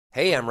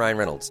Hey, I'm Ryan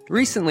Reynolds.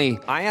 Recently,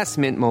 I asked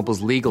Mint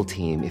Mobile's legal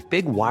team if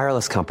big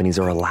wireless companies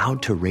are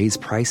allowed to raise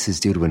prices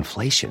due to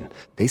inflation.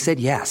 They said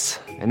yes.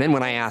 And then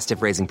when I asked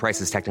if raising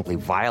prices technically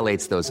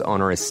violates those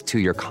onerous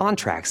two-year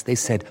contracts, they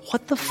said,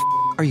 "What the f***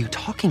 are you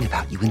talking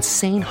about, you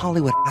insane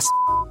Hollywood ass?"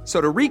 So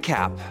to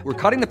recap, we're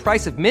cutting the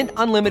price of Mint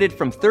Unlimited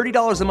from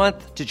 $30 a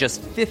month to just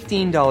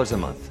 $15 a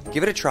month.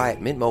 Give it a try at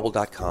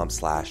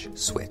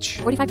mintmobile.com/switch.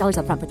 $45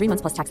 up front for 3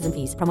 months plus taxes and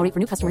fees. Promo rate for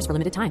new customers for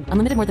limited time.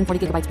 Unlimited more than 40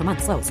 gigabytes per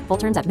month. Slows full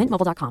terms at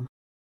mintmobile.com.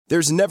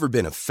 There's never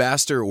been a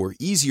faster or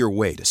easier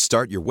way to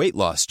start your weight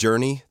loss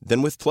journey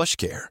than with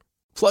PlushCare.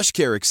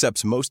 PlushCare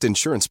accepts most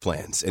insurance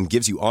plans and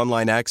gives you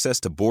online access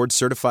to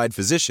board-certified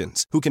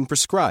physicians who can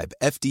prescribe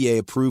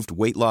FDA-approved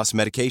weight loss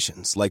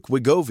medications like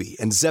Wegovy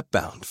and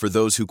Zepbound for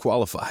those who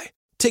qualify.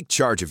 Take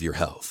charge of your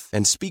health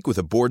and speak with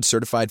a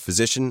board-certified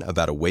physician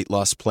about a weight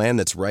loss plan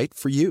that's right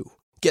for you.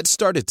 Get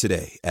started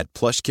today at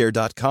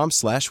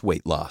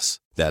plushcare.com/weight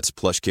loss. That's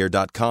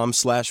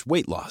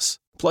plushcare.com/weight loss.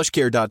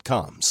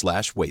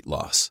 plushcare.com/weight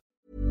loss.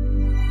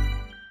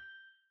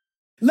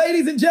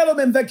 Ladies and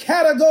gentlemen, the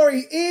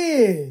category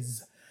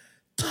is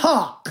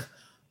Talk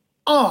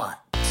Art.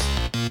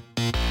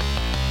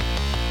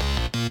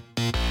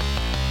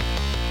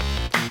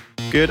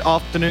 Good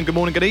afternoon, good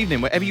morning, good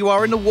evening, wherever you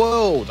are in the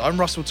world. I'm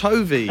Russell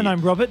Tovey. And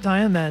I'm Robert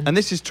Diamond. And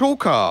this is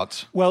Talk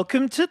Art.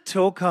 Welcome to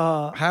Talk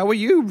Art. How are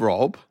you,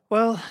 Rob?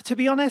 Well, to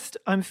be honest,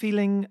 I'm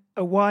feeling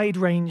a wide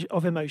range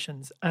of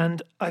emotions.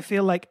 And I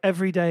feel like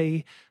every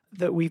day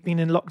that we've been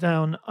in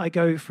lockdown, I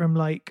go from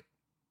like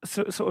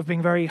sort of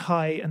being very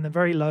high and then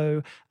very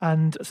low.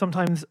 And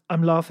sometimes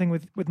I'm laughing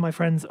with my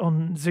friends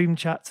on Zoom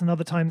chats, and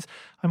other times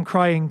I'm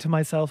crying to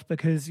myself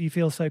because you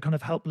feel so kind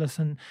of helpless.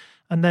 And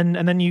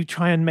then you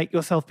try and make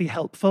yourself be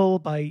helpful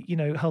by,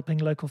 helping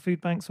local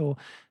food banks or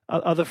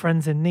other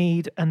friends in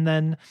need. And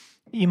then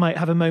you might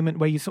have a moment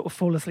where you sort of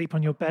fall asleep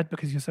on your bed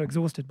because you're so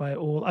exhausted by it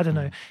all. I don't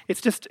know. It's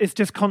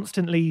just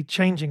constantly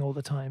changing all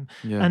the time.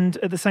 Yeah. And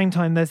at the same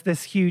time, there's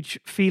this huge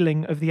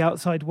feeling of the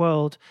outside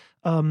world,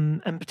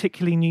 and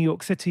particularly New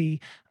York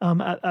City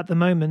at the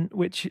moment,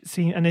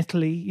 and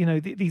Italy,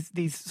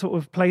 these sort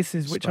of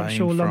places, which Spain, I'm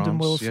sure France, London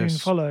will soon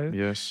follow.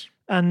 Yes.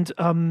 And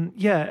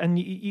and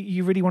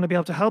you really want to be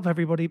able to help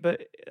everybody,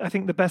 but I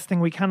think the best thing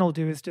we can all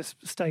do is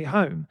just stay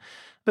home.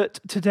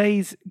 But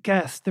today's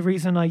guest, the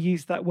reason I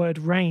use that word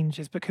range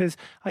is because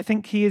I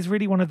think he is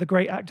really one of the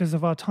great actors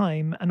of our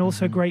time, and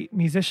also great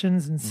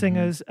musicians and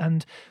singers,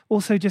 and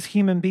also just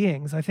human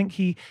beings. I think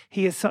he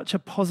is such a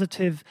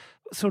positive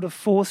sort of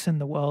force in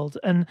the world,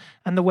 and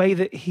the way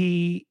that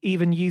he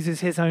even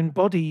uses his own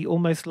body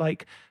almost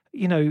like,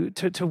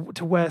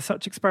 to wear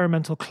such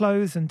experimental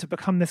clothes and to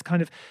become this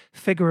kind of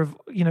figure of,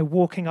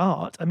 walking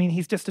art. I mean,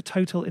 he's just a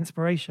total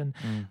inspiration.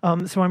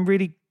 So I'm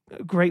really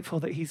grateful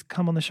that he's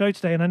come on the show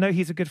today, and I know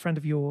he's a good friend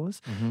of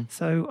yours.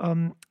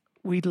 So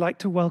we'd like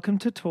to welcome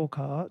to Talk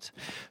Art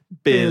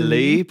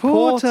Billy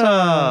Porter.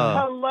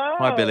 Hello.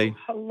 Hi, Billy.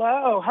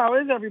 Hello. How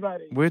is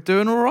everybody? We're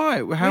doing all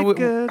right. We're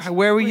good.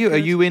 Where are you? Good.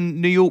 Are you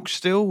in New York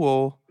still,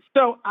 or?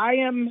 So I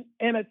am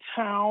in a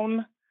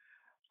town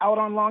out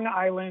on Long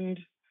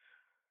Island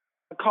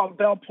called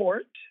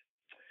Bellport.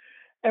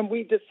 And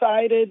we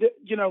decided,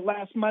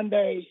 last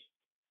Monday,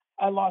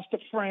 I lost a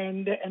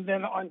friend. And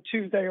then on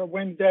Tuesday or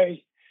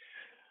Wednesday,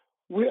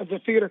 the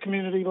theater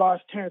community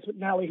lost Terrence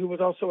McNally, who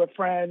was also a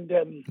friend.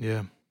 And,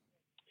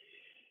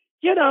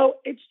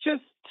 it's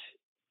just,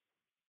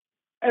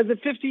 as a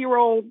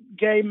 50-year-old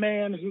gay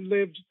man who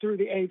lived through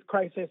the AIDS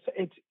crisis,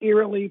 it's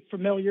eerily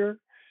familiar.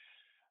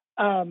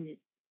 The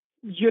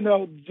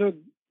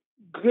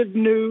good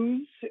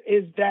news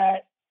is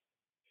that,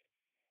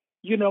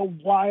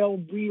 while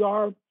we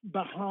are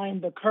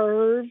behind the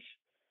curve,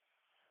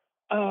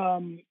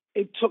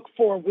 it took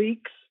 4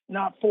 weeks,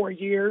 not 4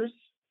 years,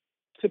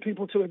 to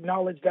people to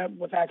acknowledge that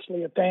was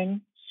actually a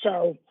thing.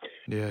 So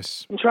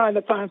yes, I'm trying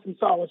to find some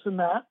solace in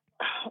that.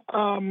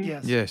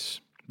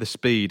 Yes. The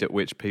speed at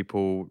which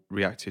people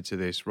reacted to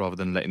this, rather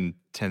than letting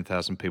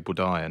 10,000 people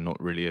die and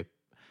not really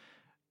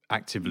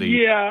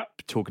actively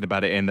talking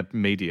about it in the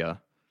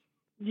media.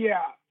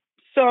 Yeah.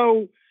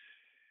 So,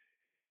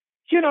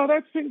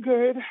 that's been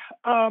good.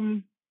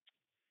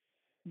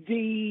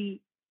 The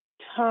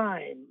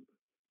time,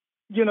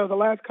 the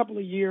last couple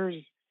of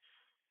years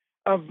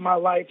of my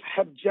life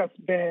have just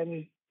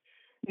been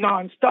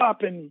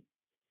nonstop. And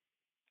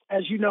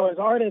as you know, as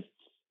artists,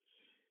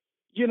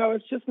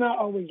 it's just not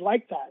always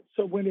like that.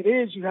 So when it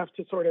is, you have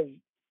to sort of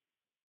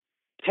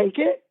take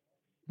it,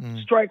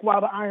 strike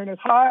while the iron is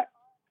hot,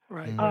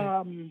 right.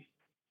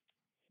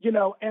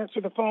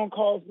 Answer the phone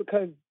calls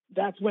because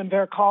that's when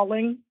they're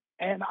calling.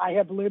 And I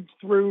have lived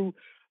through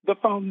the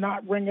phone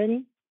not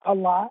ringing a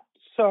lot.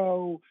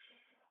 So,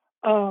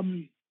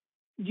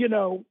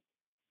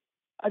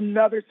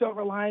 another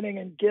silver lining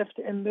and gift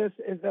in this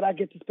is that I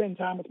get to spend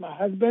time with my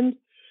husband,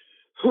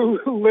 who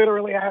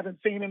literally I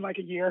haven't seen in like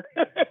a year.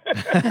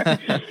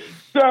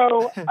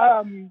 So,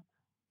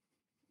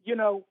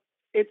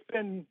 it's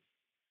been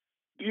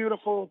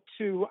beautiful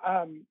to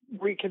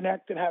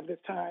reconnect and have this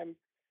time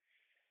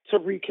to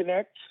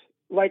reconnect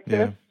like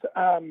this.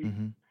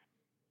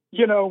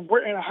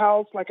 we're in a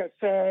house, like I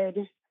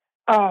said.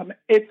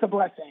 It's a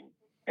blessing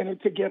and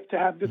it's a gift to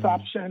have this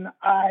option.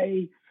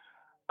 I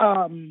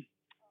am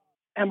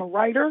a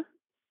writer,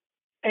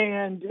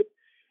 and,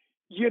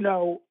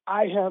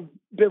 I have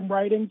been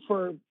writing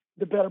for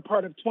the better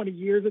part of 20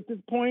 years at this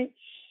point,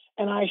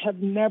 and I have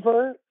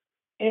never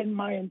in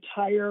my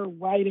entire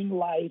writing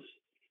life,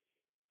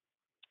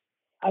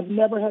 I've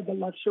never had the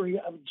luxury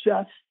of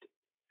just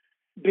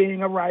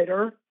being a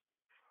writer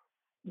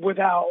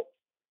without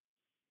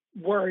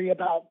worry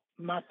about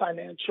my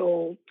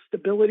financial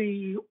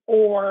stability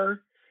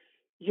or,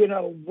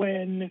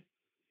 when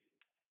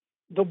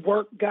the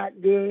work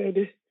got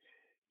good,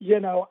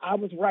 I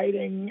was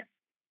writing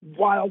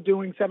while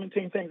doing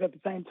 17 things at the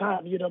same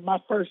time. My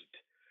first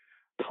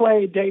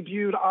play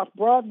debuted off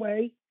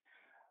Broadway,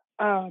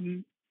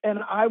 and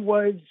I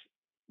was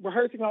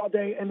rehearsing all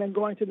day and then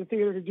going to the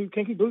theater to do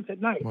Kinky Boots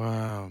at night.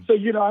 Wow. So,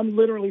 I'm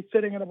literally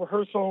sitting in a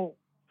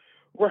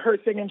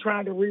rehearsing and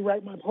trying to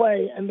rewrite my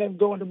play and then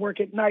going to work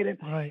at night. And,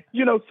 right.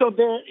 So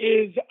there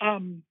is,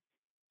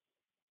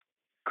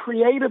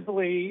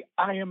 creatively,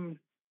 I am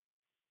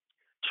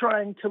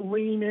trying to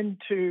lean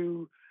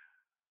into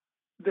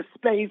the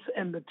space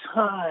and the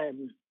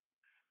time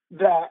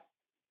that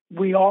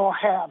we all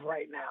have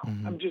right now.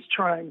 Mm-hmm. I'm just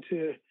trying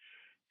to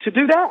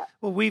do that.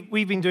 Well,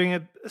 we've been doing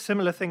a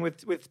similar thing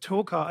with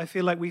Talk Art. I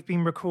feel like we've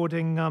been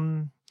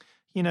recording,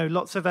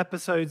 lots of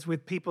episodes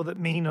with people that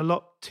mean a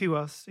lot to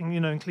us,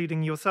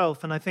 including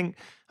yourself. And I think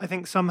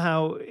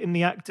somehow in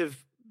the act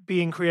of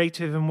being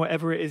creative and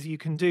whatever it is you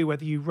can do,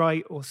 whether you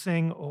write or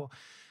sing or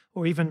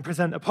even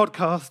present a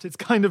podcast, it's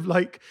kind of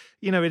like,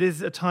 it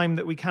is a time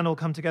that we can all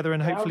come together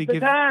and hopefully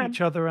give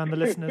each other and the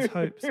listeners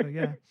hope. So,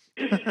 yeah.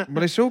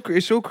 But it's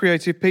all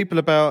creative people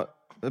about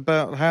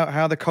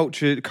how the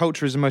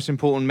culture is the most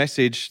important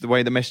message, the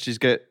way the messages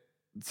get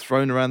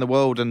thrown around the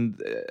world.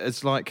 And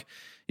it's like,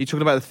 you're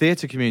talking about the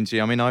theatre community.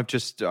 I mean, I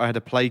had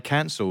a play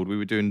cancelled. We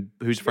were doing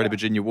Who's Afraid of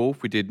Virginia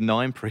Woolf. We did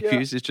 9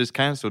 previews. Yeah. It's just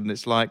cancelled. And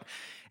it's like,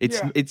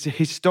 it's a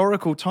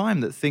historical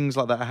time that things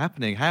like that are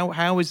happening.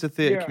 How is the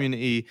theatre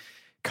community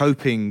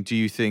coping, do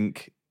you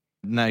think,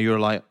 now you're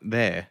like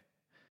there?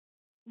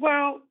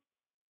 Well,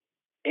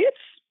 it's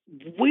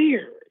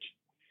weird,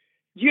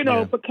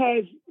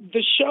 because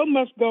the show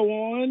must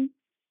go on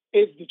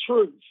is the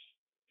truth.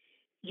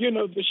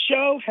 The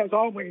show has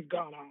always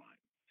gone on.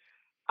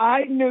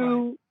 I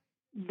knew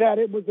that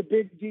it was a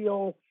big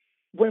deal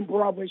when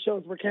Broadway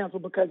shows were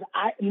canceled because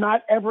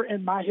not ever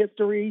in my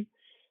history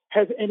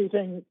has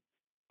anything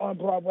on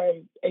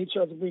Broadway 8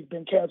 shows a week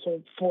been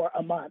canceled for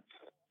a month.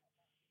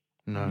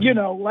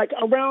 No. Like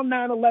around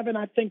 9/11,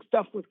 I think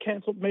stuff was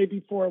canceled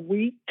maybe for a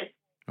week.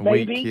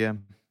 Week, yeah.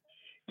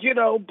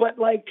 But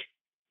like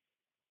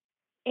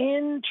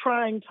in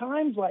trying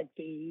times like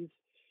these,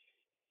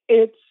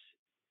 it's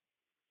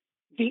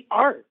the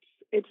arts,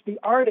 it's the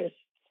artists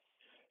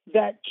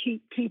that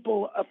keep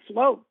people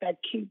afloat, that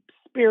keep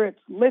spirits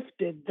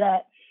lifted,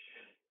 that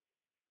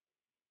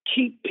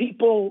keep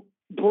people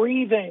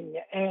breathing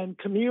and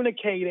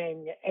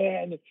communicating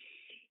and,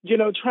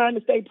 trying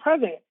to stay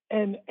present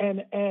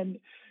and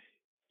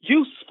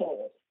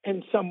useful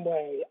in some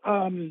way.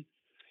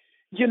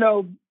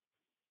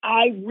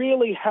 I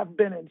really have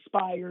been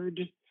inspired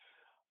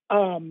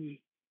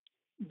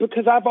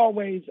because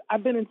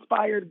I've been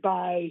inspired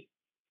by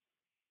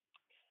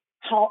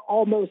how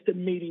almost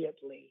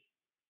immediately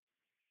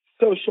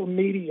social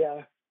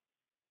media,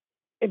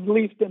 at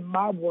least in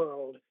my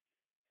world,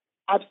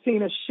 I've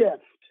seen a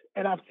shift,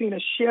 and I've seen a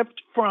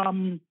shift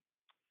from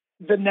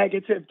the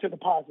negative to the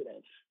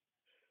positive.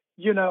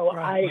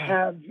 I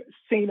have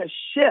seen a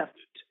shift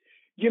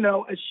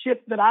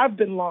that I've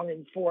been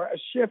longing for, a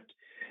shift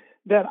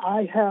that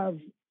I have,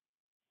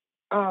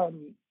 so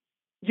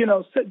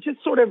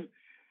just sort of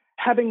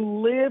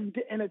having lived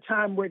in a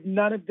time where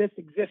none of this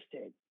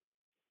existed,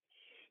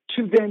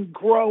 to then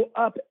grow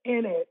up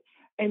in it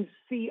and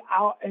see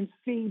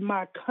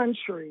my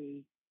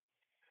country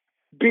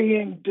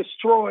being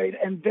destroyed,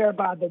 and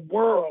thereby the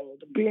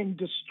world being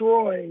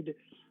destroyed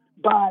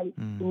by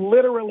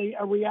literally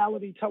a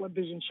reality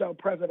television show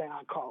president,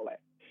 I call it.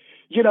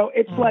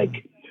 It's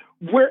like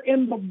we're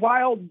in the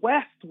Wild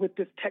West with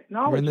this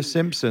technology. We're in The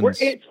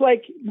Simpsons. It's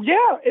like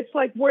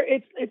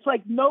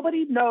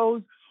nobody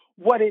knows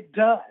what it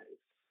does.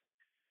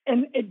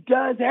 And it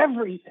does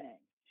everything.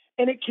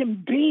 And it can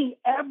be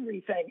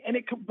everything. And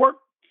it can work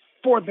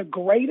for the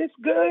greatest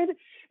good,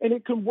 and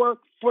it can work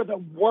for the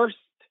worst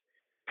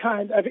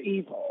kind of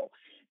evil.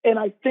 And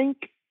I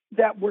think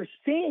that we're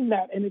seeing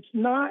that, and it's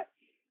not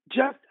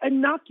just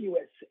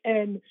innocuous.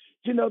 And,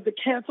 the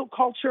cancel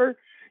culture,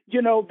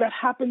 that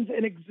happens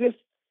and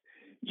exists,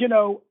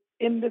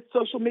 in this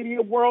social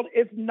media world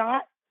is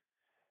not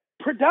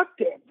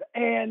productive.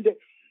 And,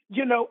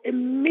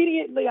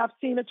 immediately I've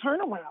seen a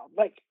turnaround.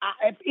 Like,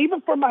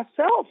 even for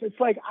myself, it's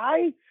like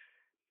I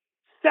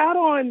sat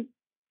on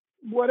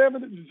whatever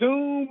the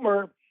Zoom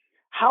or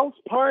House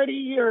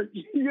Party or,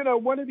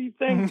 one of these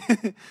things.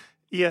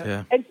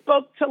 Yeah. And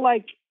spoke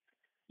to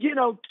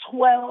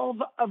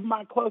 12 of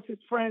my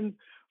closest friends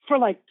for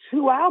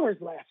 2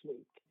 hours last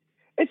week.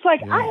 It's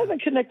like I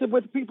haven't connected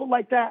with people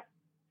like that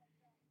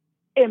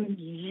in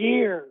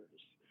years.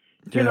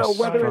 You know,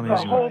 whether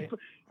it's a whole,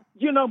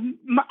 you know,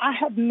 I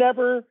have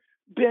never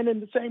been in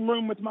the same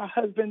room with my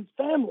husband's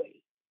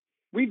family.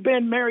 We've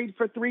been married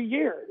for 3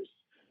 years.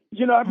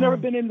 You know, I've never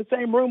been in the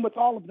same room with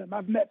all of them.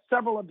 I've met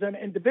several of them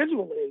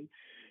individually.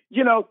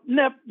 You know,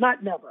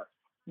 not never.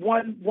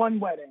 One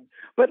wedding.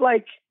 But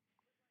like,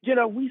 you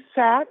know, we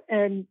sat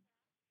and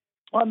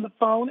on the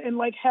phone and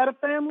like had a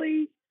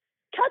family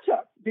catch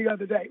up the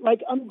other day.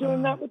 Like I'm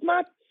doing that with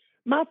my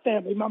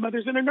family. My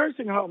mother's in a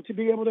nursing home to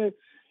be able to,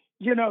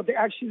 you know,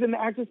 she's in the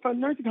Access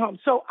Fund nursing home.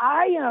 So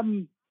I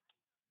am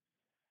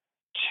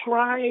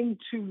trying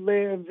to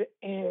live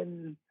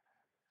in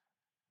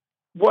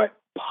what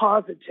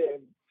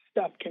positive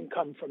stuff can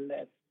come from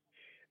this.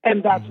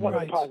 And that's one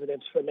of the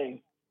positives for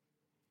me.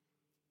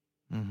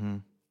 Mm-hmm.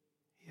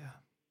 Yeah.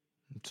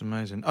 It's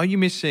amazing. Are you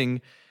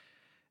missing,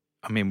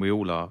 I mean, we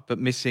all are, but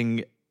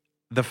missing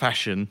the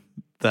fashion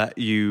that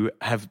you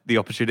have the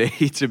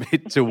opportunity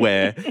to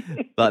wear?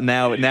 Like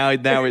now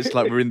it's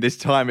like we're in this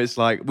time. It's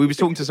like we was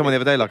talking to someone the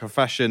other day, like a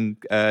fashion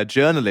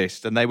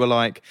journalist, and they were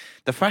like,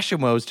 the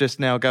fashion world's just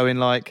now going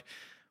like,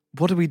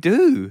 what do we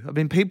do? I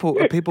mean, people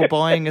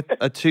buying a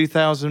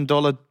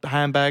 $2,000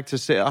 handbag to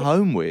sit at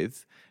home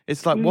with.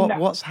 It's like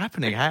what's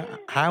happening?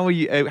 How are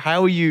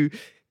you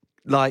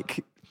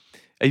like?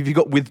 Have you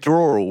got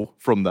withdrawal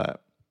from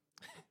that?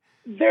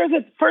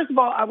 First of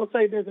all, I will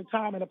say there's a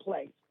time and a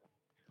place,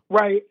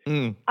 right?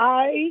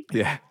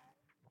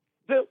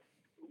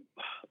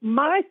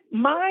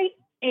 My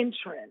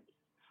entrance,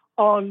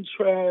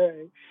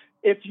 entree,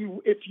 if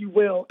you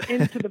will,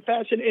 into the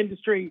fashion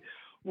industry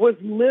was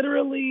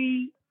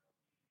literally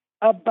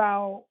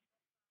about,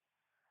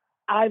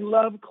 I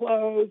love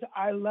clothes,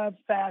 I love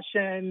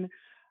fashion,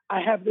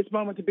 I have this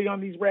moment to be on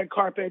these red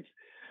carpets.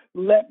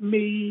 Let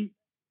me,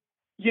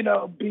 you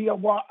know, be a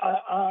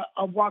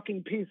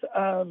walking piece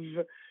of,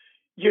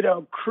 you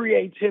know,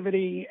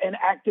 creativity and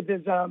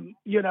activism.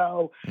 You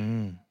know,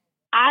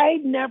 I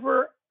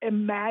never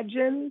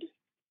imagined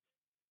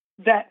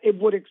that it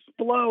would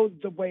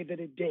explode the way that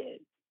it did.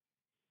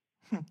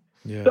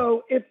 Yeah.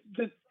 So if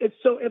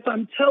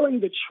I'm telling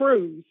the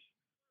truth,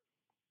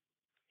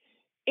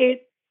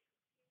 it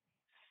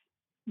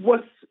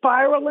was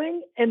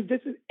spiraling, and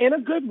this is in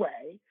a good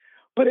way,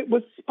 but it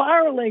was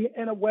spiraling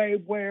in a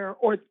way where,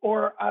 or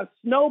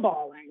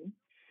snowballing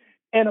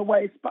in a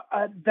way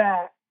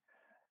that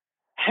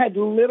had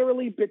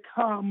literally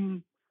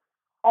become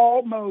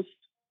almost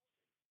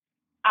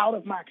out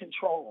of my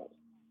control.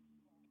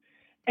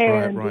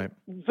 And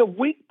the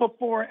week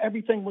before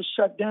everything was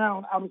shut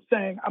down, I was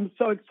saying, I'm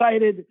so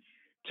excited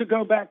to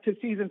go back to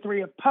season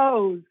 3 of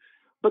Pose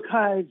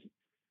because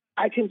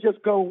I can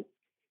just go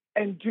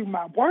and do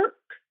my work,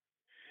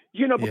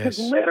 you know, because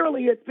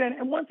literally it's been,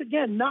 and once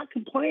again, not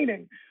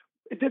complaining.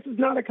 This is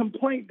not a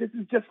complaint. This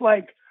is just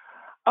like,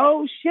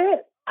 oh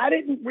shit, I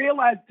didn't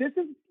realize this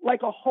is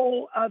like a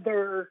whole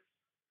other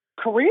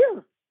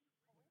career.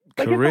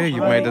 Like you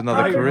made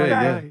another career,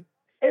 yeah.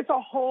 It's a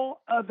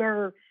whole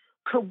other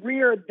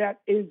career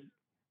that is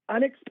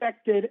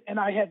unexpected and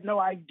I had no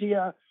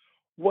idea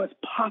was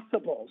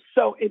possible.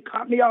 So it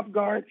caught me off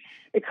guard.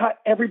 It caught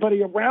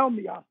everybody around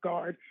me off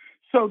guard.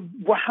 So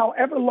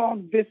however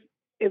long this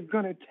is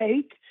going to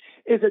take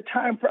is a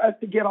time for us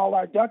to get all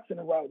our ducks in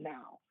a row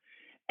now.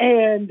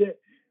 And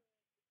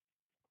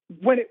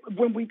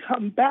when we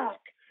come back,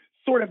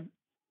 sort of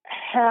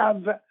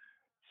have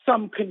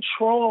some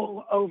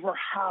control over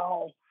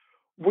how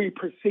we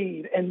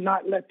proceed and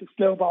not let the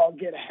snowball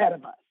get ahead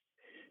of us.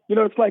 You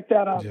know, it's like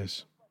that.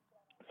 It's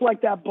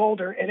like that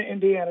boulder in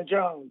Indiana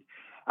Jones.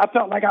 I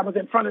felt like I was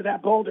in front of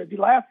that boulder. The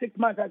last 6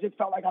 months, I just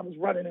felt like I was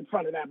running in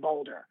front of that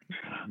boulder.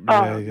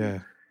 And,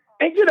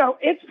 you know,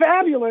 it's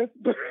fabulous,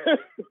 but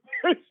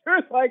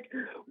it's like,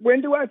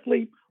 when do I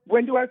sleep?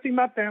 When do I see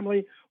my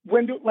family?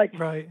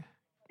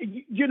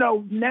 You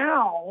know,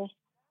 now,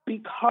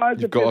 because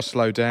you've got to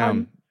slow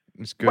down.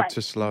 It's good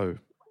to slow.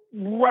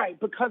 Right.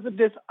 Because of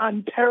this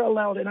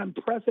unparalleled and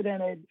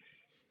unprecedented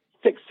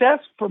success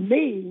for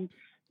me,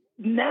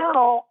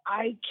 now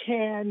I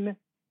can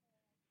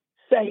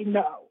say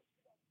no.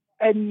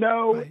 And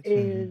no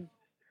is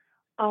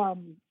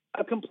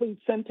a complete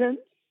sentence.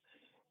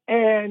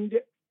 And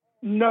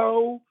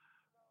no,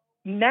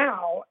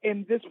 now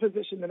in this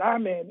position that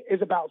I'm in,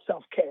 is about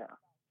self-care.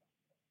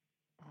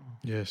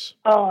 Yes.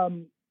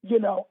 You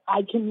know,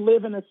 I can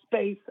live in a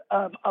space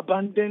of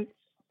abundance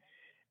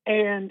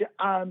and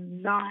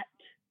not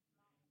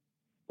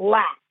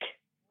lack.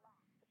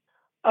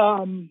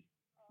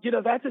 You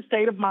know, that's a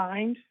state of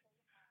mind.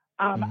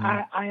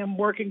 I am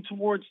working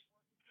towards,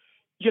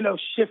 you know,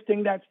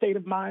 shifting that state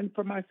of mind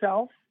for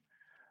myself.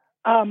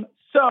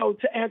 So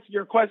to answer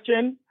your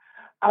question,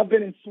 I've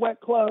been in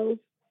sweat clothes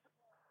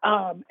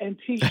and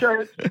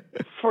T-shirts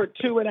for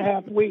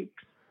 2.5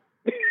 weeks.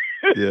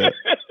 Yeah.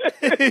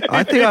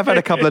 I think I've had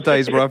a couple of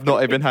days where I've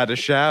not even had a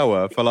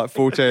shower for like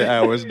 48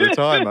 hours at a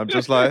time. I'm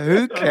just like,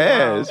 who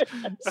cares?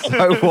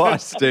 So what, I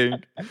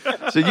stink.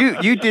 So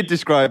you did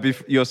describe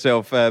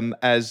yourself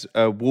as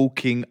a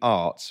walking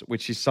art,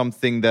 which is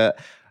something that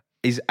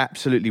is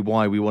absolutely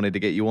why we wanted to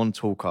get you on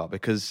Talk Art,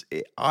 because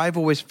I've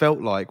always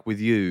felt like with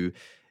you,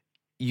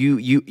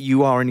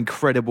 you are an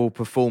incredible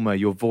performer.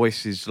 Your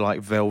voice is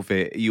like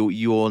velvet.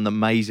 You're an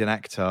amazing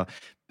actor.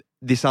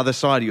 This other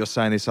side, you're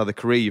saying, this other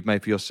career you've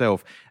made for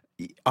yourself.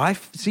 I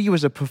see you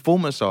as a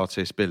performance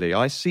artist, Billy.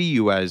 I see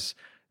you as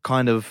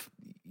kind of,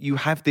 you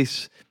have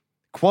this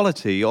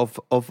quality of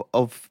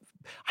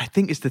I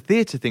think it's the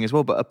theatre thing as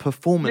well, but a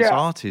performance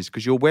artist,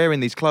 because you're wearing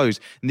these clothes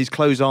and these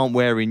clothes aren't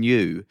wearing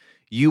you.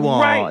 You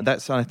are,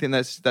 right. I think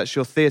that's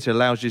your theatre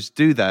allows you to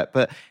do that.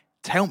 But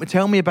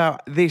tell me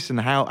about this and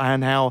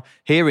how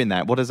hearing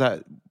that, what does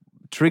that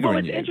trigger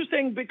in you? Well, it's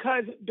interesting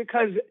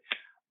because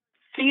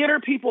theater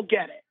people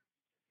get it.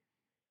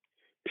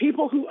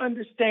 People who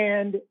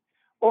understand,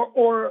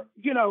 or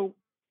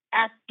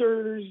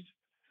actors,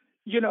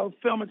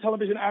 film and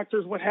television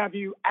actors, what have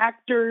you,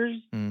 actors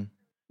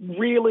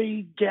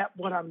really get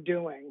what I'm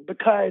doing,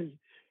 because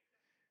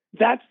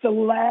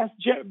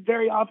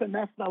very often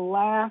that's the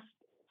last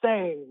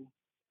thing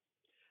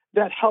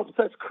that helps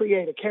us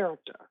create a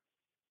character.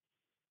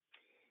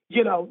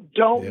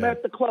 Don't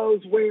let the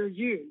clothes wear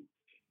you.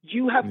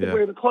 You have to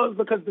wear the clothes,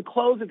 because the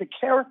clothes are the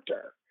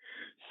character.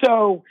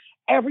 So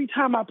every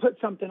time I put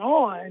something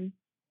on,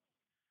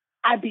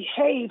 I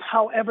behave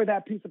however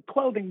that piece of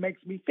clothing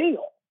makes me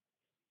feel.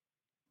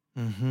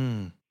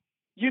 Mm-hmm.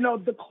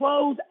 The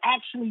clothes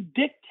actually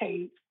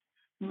dictate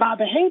my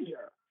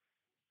behavior.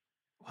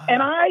 Wow.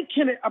 And I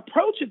can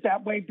approach it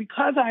that way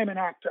because I am an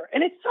actor.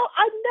 And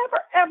I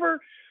never,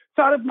 ever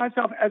thought of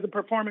myself as a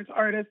performance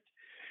artist.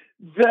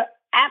 The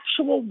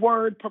actual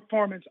word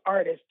performance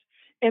artist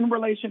in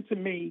relation to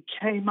me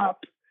came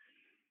up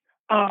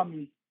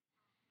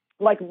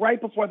like right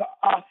before the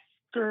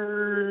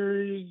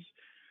Oscars.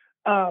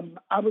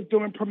 I was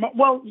doing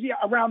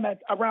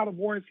around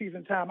award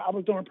season time, I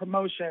was doing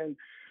promotion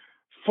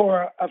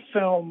for a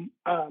film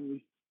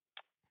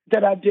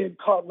that I did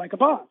called Like a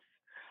Boss.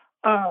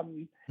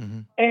 And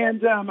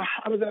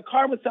I was in a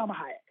car with Selma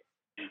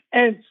Hayek.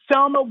 And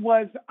Selma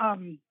was,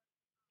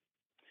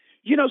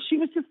 she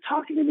was just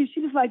talking to me. She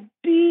was like,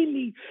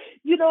 Billy,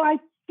 I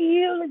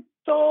feel as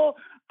though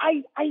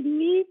I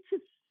need to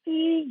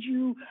see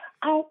you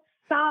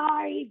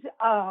outside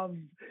of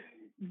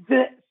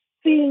the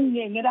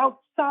singing and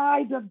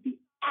outside of the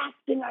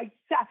acting. I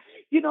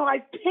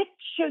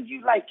picture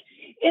you like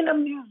in a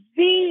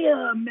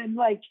museum, and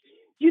it's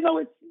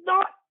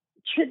not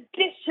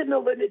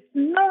traditional, and it's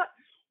not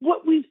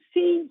what we've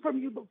seen from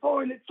you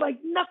before, and it's like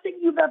nothing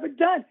you've ever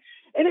done.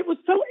 And it was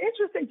so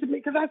interesting to me,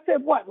 because I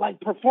said, what,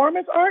 like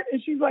performance art?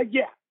 And she's like,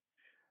 yeah,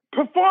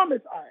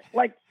 performance art.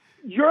 Like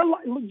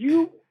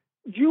you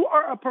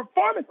are a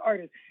performance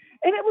artist.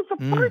 And it was the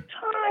first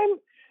time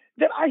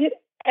that I had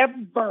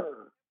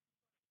ever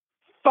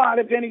thought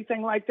of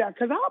anything like that.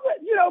 Because I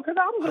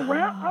was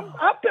around,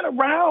 I've been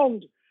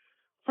around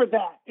for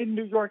that in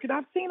New York, and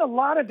I've seen a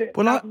lot of it.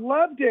 Well, I've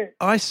loved it.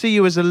 I see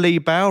you as a Lee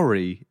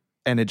Bowery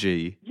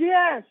energy.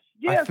 Yes.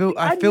 I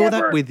feel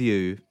that with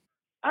you.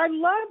 I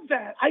love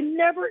that.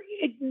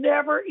 It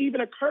never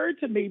even occurred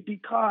to me,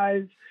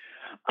 because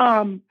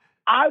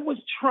I was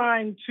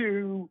trying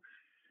to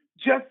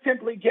just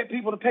simply get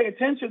people to pay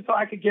attention so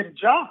I could get a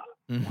job.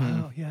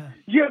 Mm-hmm. Wow, yeah.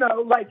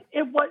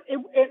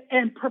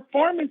 And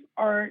performance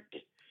art,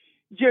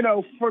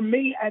 for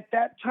me at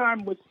that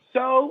time was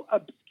so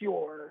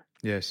obscure.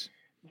 Yes.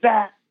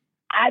 That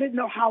I didn't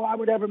know how I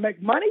would ever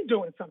make money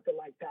doing something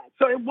like that.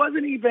 So it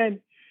wasn't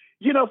even,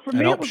 for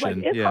me, it was like,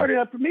 it's hard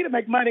enough for me to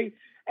make money,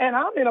 and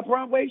I'm in a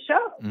Broadway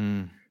show.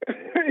 Yeah.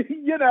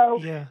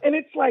 And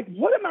it's like,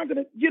 what am I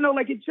going to,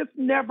 it just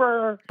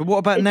never. But what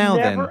about now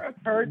then?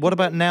 What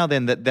about now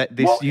then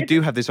that you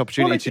do have this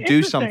opportunity to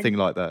do something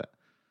like that?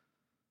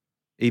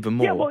 Even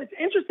more. Yeah, well, it's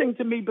interesting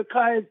to me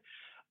because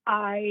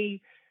I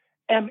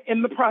am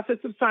in the process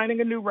of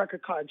signing a new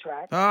record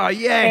contract. Ah,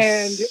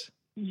 yes.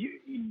 And,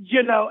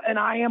 and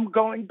I am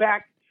going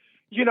back,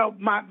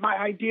 my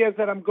idea is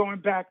that I'm going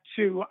back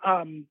to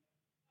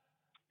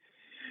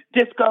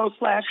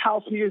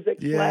disco/house music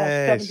 /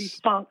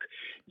 70s funk.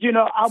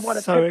 I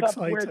want to pick up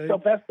where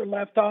Sylvester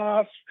left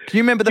off. Can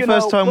you remember the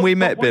first time we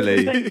met,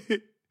 Billy?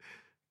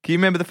 Can you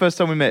remember the first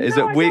time we met?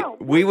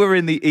 We were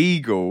in the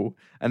Eagle,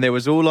 and there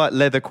was all like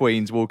leather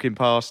queens walking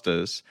past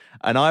us,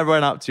 and I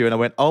ran up to you and I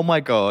went, "Oh my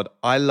God,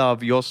 I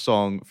love your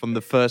song from the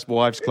first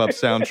Wives Club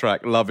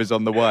soundtrack, Love Is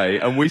on the Way."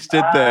 And we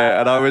stood there,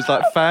 and I was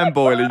like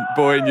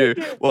fanboying you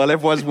while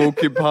everyone's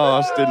walking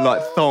past in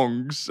like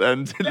thongs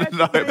and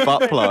like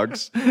butt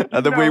plugs,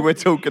 and then we were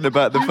talking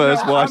about the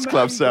first Wives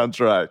Club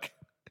soundtrack.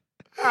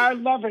 I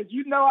love it.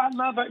 I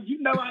love it.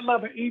 I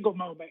love an Eagle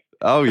moment.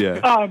 Oh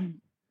yeah.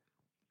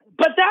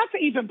 But that's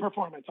even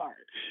performance art.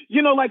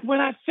 Like when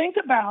I think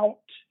about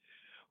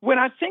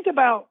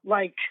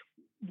like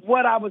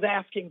what I was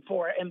asking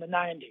for in the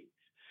 90s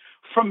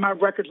from my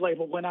record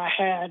label when I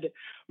had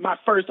my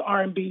first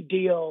R&B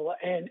deal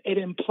and it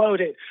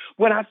imploded.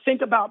 When I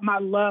think about my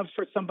love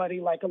for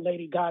somebody like a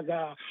Lady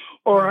Gaga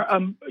or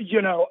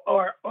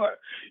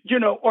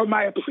or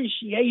my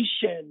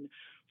appreciation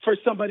for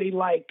somebody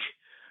like,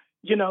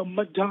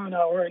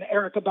 Madonna or an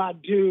Erykah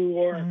Badu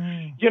or,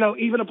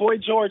 even a Boy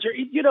George or,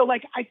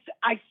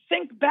 I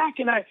think back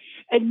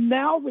and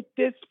now with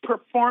this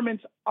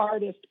performance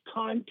artist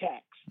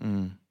context,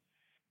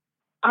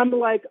 I'm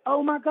like,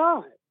 oh my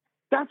God,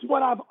 that's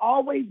what I've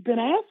always been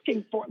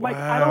asking for. Like,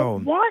 Wow. I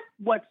don't want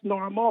what's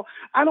normal.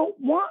 I don't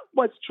want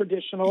what's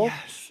traditional.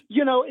 Yes.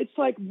 It's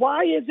like,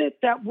 why is it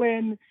that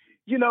when,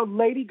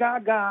 Lady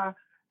Gaga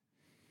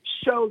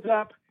shows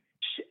up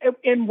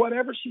in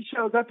whatever she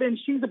shows up in,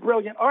 she's a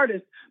brilliant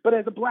artist, but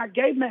as a Black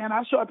gay man,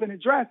 I show up in a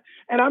dress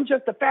and I'm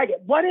just a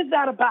faggot. What is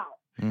that about?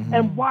 Mm-hmm.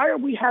 And why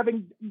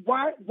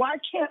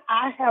can't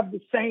I have the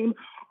same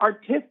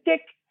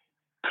artistic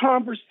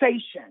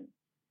conversation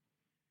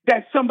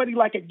that somebody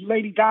like a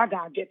Lady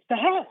Gaga gets to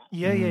have?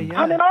 Yeah.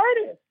 I'm an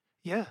artist.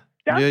 Yeah.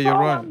 That's yeah, you're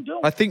all right. I'm doing.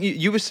 I think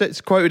you were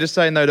quoted as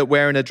saying, though, that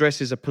wearing a dress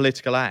is a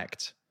political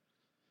act.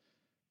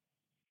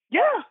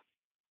 Yeah,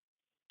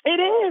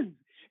 it is.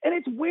 And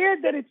it's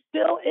weird that it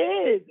still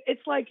is.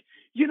 It's like,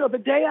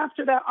 the day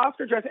after that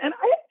Oscar dress, and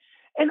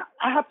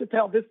I have to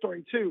tell this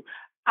story too.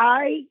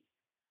 I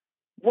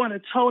won a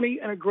Tony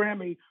and a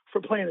Grammy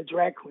for playing a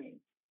drag queen.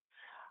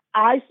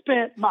 I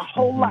spent my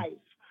whole life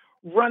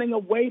running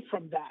away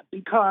from that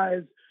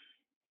because,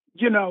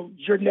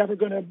 you're never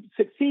going to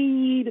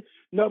succeed.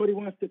 Nobody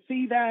wants to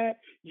see that.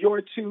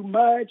 You're too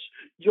much.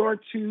 You're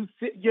too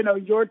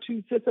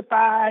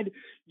sissified,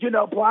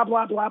 blah,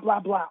 blah, blah, blah,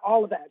 blah,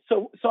 all of that.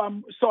 So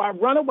I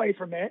run away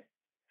from it.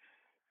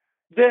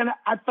 Then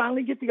I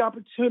finally get the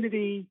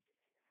opportunity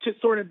to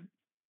sort of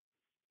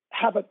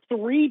have a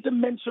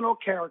 3-dimensional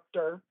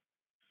character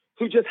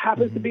who just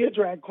happens to be a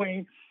drag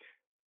queen.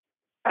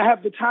 I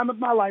have the time of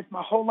my life.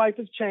 My whole life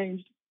has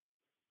changed.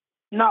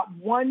 Not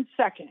 1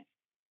 second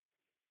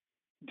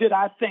did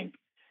I think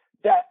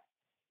that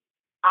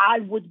I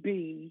would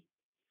be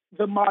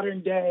the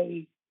modern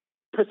day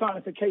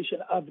personification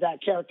of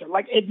that character.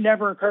 Like, it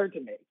never occurred to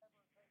me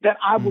that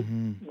I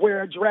would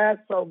wear a dress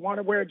or want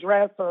to wear a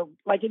dress, or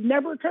like, it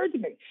never occurred to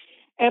me.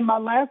 And my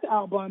last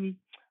album,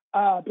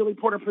 Billy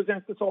Porter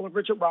Presents the Soul of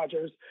Richard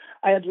Rodgers,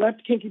 I had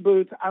left Kinky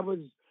Boots. I was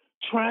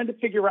trying to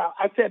figure out,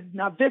 I said,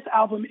 now this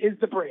album is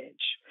the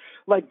bridge.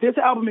 Like, this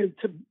album is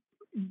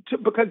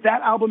because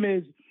that album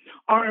is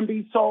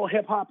R&B, soul,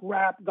 hip hop,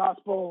 rap,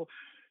 gospel,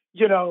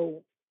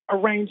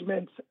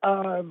 arrangements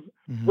of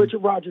Richard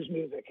Rodgers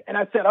music. And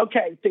I said,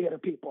 okay, theater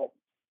people,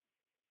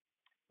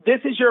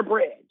 this is your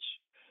bridge.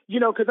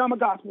 Because I'm a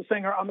gospel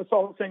singer, I'm a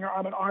soul singer,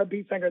 I'm an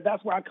R&B singer.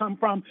 That's where I come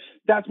from.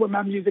 That's where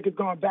my music is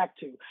going back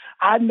to.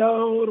 I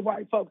know the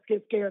white folks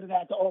get scared of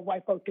that. The old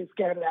white folks get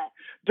scared of that.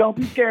 Don't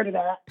be scared of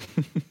that.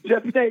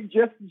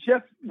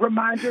 just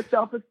remind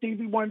yourself of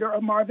Stevie Wonder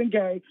or Marvin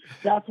Gaye.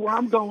 That's where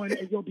I'm going,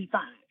 and you'll be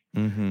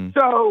fine.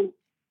 So,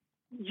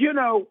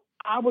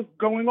 I was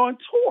going on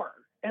tour,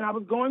 and I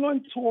was going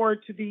on tour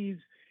to these,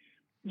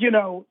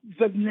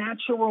 the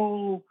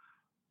natural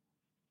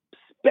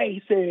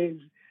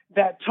spaces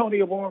that Tony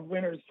Award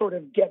winners sort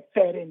of get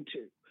fed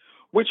into,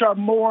 which are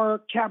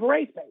more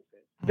cabaret spaces.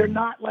 They're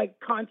not like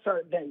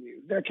concert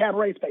venues. They're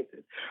cabaret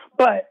spaces.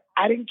 But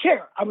I didn't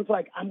care. I was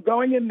like, I'm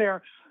going in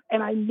there,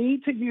 and I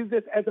need to use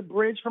this as a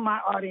bridge for my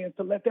audience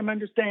to let them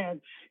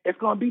understand it's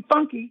going to be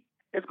funky.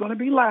 It's going to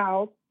be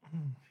loud.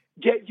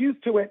 Get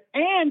used to it.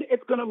 And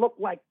it's going to look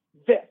like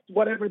this,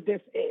 whatever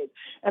this is.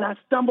 And I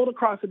stumbled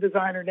across a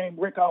designer named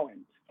Rick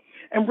Owens.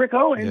 And Rick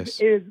Owens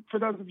is, for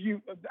those of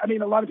you, I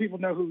mean, a lot of people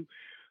know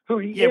who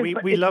he is.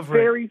 We love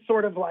Rick. Very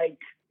sort of like,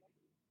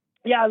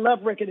 I love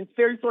Rick. And it's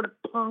very sort of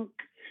punk,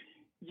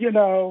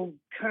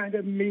 kind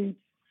of meets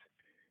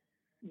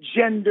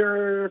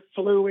gender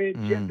fluid,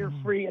 gender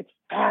free. It's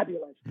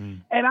fabulous.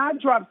 And I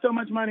dropped so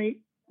much money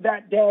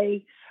that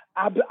day.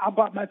 I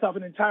bought myself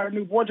an entire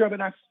new wardrobe,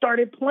 and I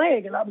started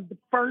playing, and that was the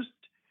first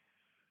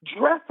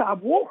dress I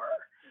wore,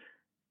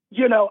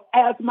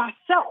 as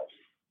myself.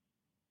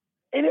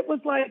 And it was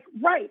like,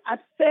 right, I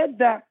said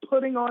that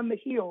putting on the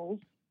heels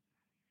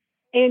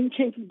in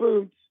Kinky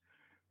Boots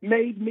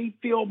made me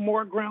feel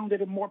more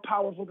grounded and more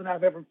powerful than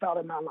I've ever felt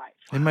in my life.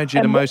 It made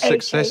you the most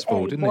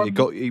successful, didn't it?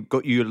 It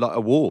got you a lot of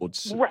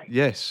awards. Right.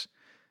 Yes.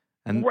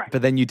 And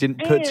but then you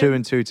didn't put 2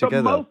 and 2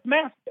 together. The most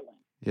masculine.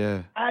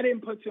 Yeah. I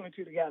didn't put 2 and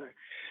 2 together.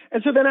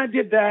 And so then I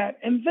did that.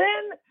 And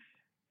then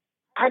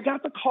I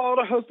got the call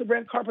to host the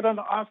red carpet on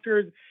the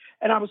Oscars,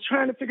 and I was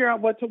trying to figure out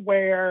what to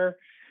wear.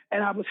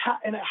 And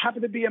and it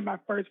happened to be in my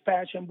first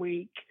fashion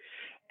week.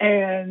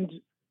 And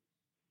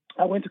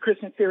I went to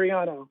Kristen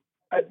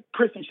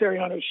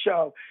Siriano's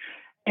show.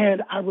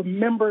 And I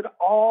remembered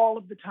all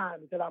of the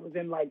times that I was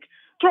in like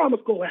drama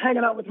school and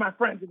hanging out with my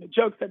friends and the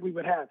jokes that we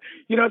would have.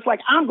 It's like,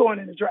 I'm going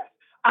in a dress.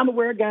 I'm going to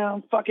wear a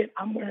gown. Fuck it.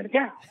 I'm wearing a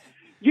gown.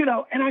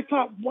 And I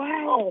thought,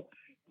 wow,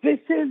 this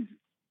is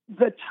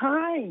the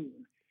time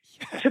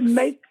to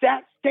make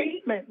that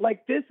statement.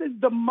 Like, this is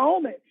the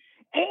moment.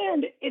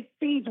 And it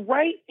feeds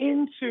right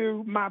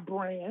into my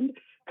brand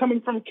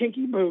coming from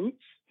Kinky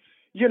Boots,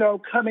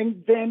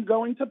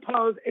 going to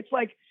Pose. It's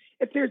like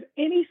if there's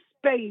any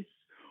space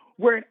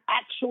where it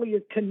actually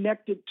is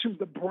connected to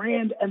the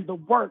brand and the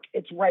work,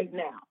 it's right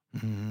now.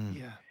 Mm-hmm.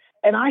 Yeah.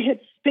 And I had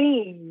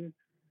seen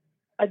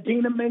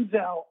Idina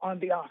Menzel on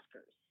the Oscars.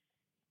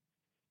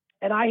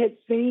 And I had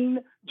seen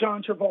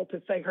John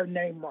Travolta say her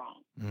name wrong.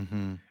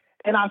 Mm-hmm.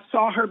 And I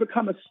saw her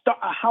become a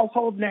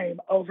household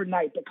name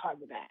overnight because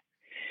of that.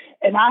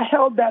 And I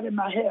held that in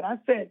my head. I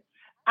said,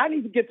 I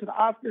need to get to the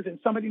Oscars and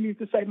somebody needs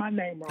to say my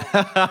name wrong.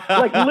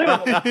 Like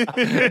literally.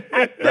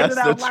 That's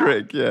the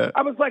trick, yeah.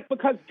 I was like,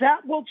 because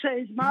that will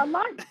change my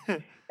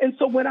life. And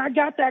so when I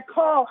got that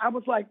call, I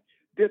was like,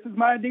 this is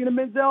my Idina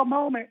Menzel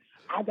moment.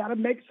 I got to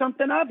make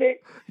something of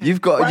it.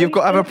 You've got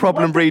to have a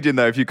problem reading,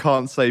 though, if you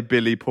can't say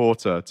Billy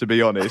Porter, to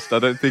be honest. I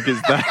don't think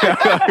it's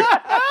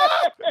that.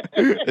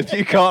 If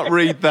you can't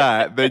read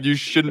that, then you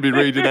shouldn't be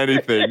reading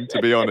anything,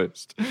 to be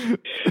honest.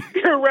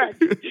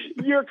 Correct.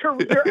 You're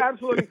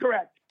absolutely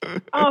correct.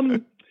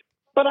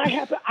 But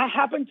I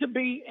happened to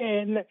be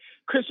in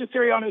Christian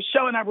Siriano's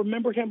show, and I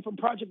remember him from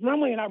Project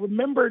Runway, and I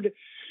remembered,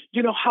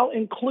 how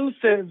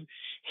inclusive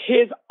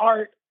his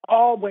art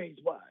always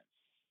was.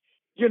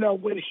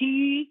 When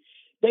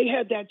they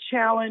had that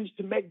challenge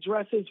to make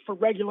dresses for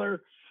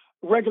regular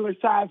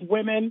sized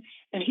women,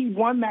 and he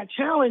won that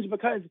challenge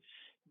because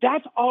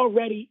that's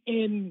already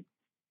in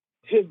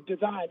his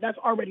design. That's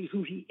already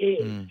who he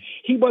is. Mm.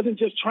 He wasn't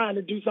just trying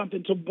to do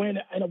something to win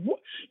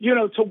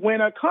to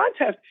win a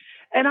contest.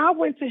 And I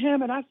went to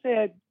him and I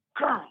said,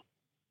 girl,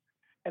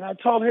 and I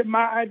told him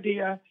my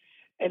idea,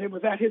 and it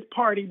was at his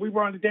party. We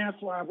were on the dance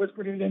floor. I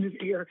whispered it in his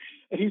ear,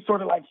 and he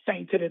sort of like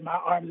fainted in my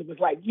arms. It was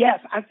like, yes.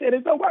 I said,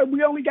 it's okay.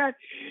 We only got,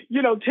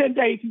 10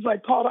 days. He's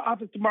like, call the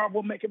office tomorrow.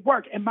 We'll make it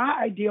work. And my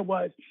idea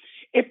was,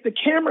 if the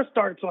camera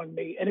starts on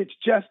me and it's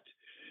just,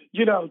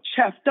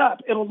 chest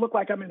up, it'll look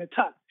like I'm in a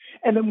tux.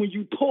 And then when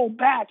you pull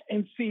back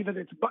and see that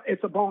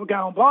it's a ball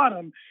gown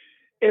bottom,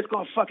 it's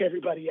going to fuck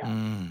everybody up.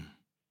 Mm.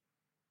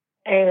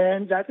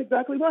 And that's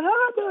exactly what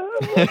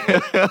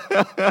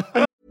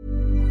happened.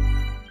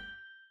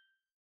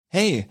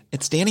 Hey,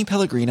 it's Danny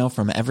Pellegrino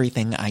from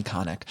Everything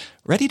Iconic.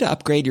 Ready to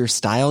upgrade your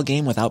style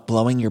game without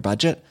blowing your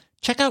budget?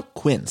 Check out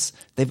Quince.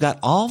 They've got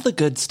all the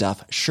good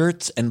stuff,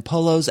 shirts and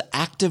polos,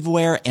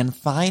 activewear, and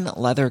fine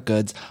leather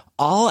goods,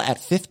 all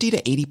at 50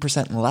 to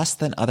 80% less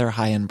than other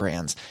high-end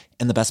brands.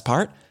 And the best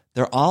part?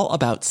 They're all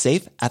about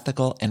safe,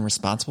 ethical, and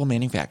responsible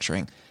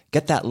manufacturing.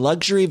 Get that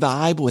luxury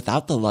vibe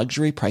without the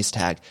luxury price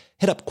tag.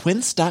 Hit up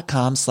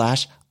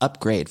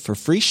quince.com/upgrade for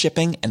free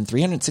shipping and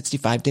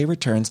 365-day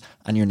returns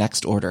on your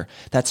next order.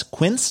 That's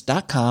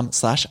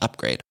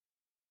quince.com/upgrade.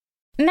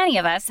 Many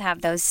of us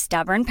have those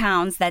stubborn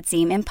pounds that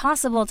seem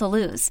impossible to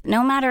lose,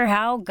 no matter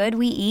how good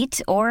we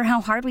eat or how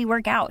hard we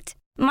work out.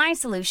 My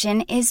solution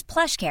is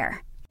PlushCare.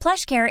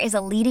 PlushCare is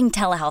a leading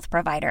telehealth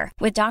provider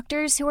with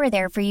doctors who are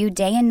there for you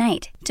day and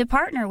night to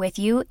partner with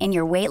you in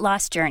your weight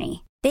loss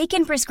journey. They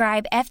can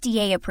prescribe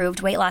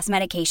FDA-approved weight loss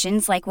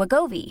medications like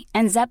Wegovy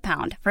and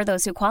Zepbound for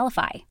those who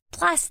qualify.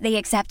 Plus, they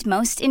accept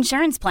most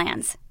insurance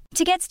plans.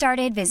 To get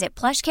started, visit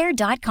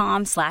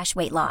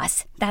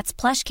plushcare.com/weightloss. That's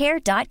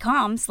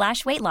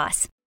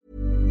plushcare.com/weightloss.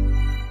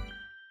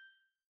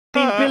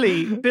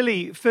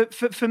 Billy,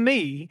 for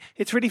me,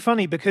 it's really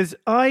funny because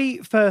I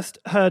first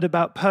heard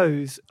about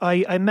Pose.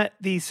 I met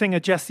the singer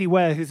Jessie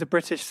Ware, who's a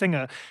British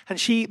singer, and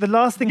the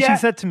last thing she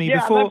said to me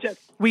before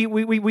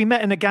we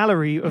met in a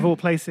gallery of all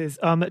places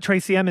at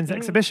Tracy Emin's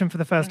exhibition for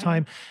the first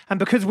time, and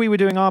because we were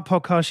doing our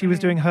podcast, she was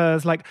doing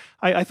hers. Like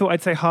I thought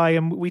I'd say hi,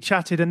 and we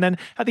chatted, and then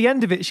at the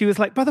end of it, she was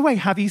like, "By the way,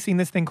 have you seen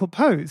this thing called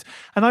Pose?"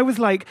 And I was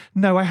like,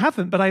 "No, I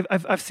haven't, but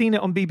I've seen it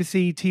on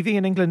BBC TV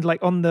in England,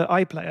 like on the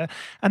iPlayer."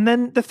 And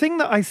then the thing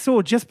that I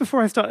saw just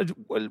before I started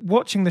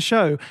watching the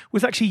show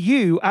was actually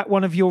you at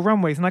one of your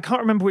runways, and I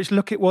can't remember which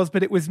look it was,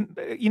 but it was,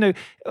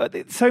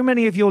 so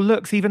many of your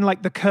looks, even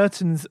like the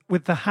curtains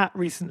with the hat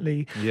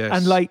recently, yes.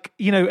 And like,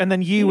 and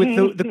then you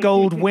with the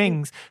gold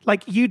wings,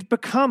 like you'd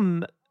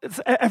become.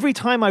 Every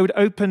time I would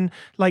open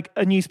like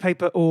a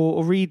newspaper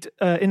or read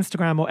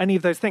Instagram or any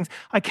of those things,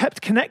 I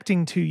kept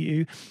connecting to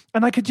you,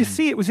 and I could just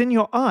see it was in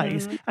your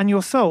eyes and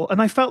your soul.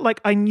 And I felt like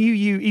I knew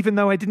you, even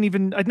though I'd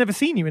never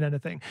seen you in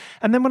anything.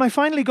 And then when I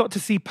finally got to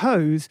see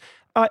Pose,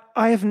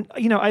 I haven't,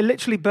 I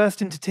literally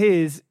burst into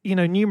tears,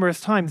 numerous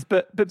times,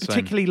 but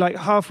particularly like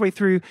halfway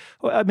through,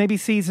 maybe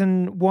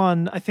season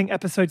 1, I think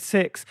episode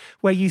 6,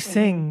 where you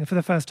sing for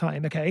the first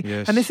time. Okay.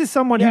 Yes. And this is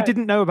someone who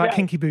didn't know about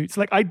Kinky Boots.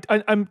 Like I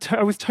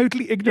was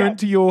totally ignorant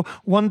to your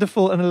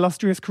wonderful and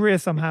illustrious career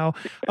somehow.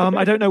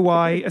 I don't know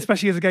why,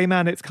 especially as a gay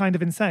man, it's kind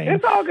of insane.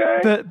 It's all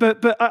good.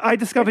 But I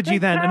discovered you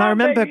then. And I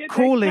remember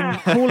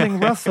calling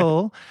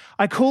Russell.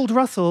 I called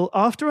Russell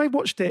after I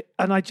watched it,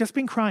 and I'd just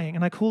been crying,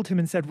 and I called him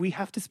and said, we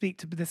have to speak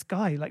to this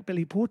guy like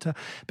Billy Porter,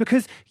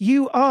 because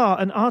you are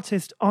an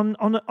artist on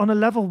a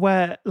level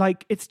where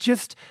like it's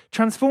just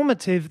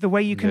transformative the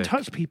way you can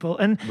touch people,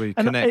 and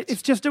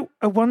it's just a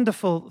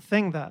wonderful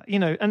thing that, you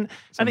know, and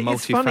a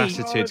it's funny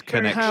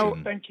connection. how,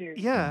 thank you.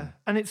 Yeah,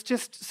 and it's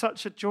just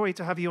such a joy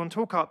to have you on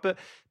Talk Art, but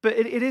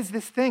it is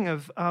this thing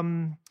of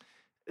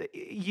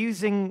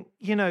using,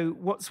 you know,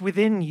 what's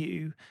within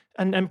you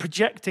and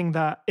projecting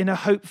that in a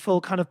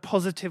hopeful kind of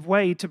positive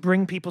way to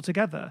bring people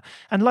together.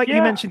 And like you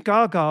mentioned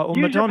Gaga or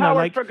Use Madonna, your power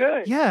like for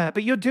good. Yeah,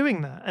 but you're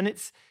doing that, and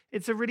it's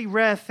a really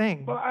rare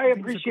thing. Well, I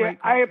appreciate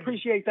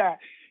that.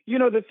 You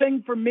know, the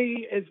thing for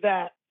me is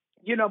that,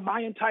 you know,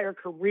 my entire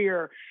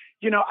career,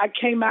 you know, I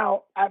came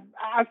out,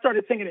 I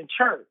started singing in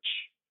church.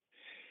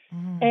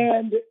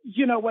 And,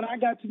 you know, when I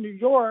got to New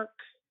York,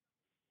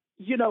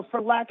 you know, for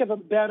lack of a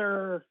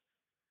better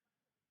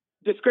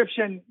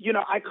description, you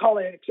know, I call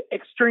it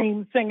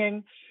extreme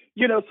singing.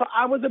 You know, so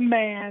I was a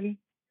man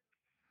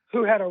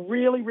who had a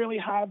really, really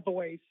high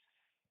voice,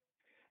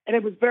 and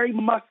it was very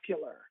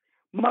muscular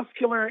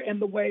in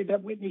the way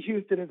that Whitney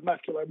Houston is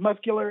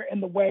muscular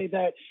in the way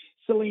that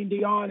Celine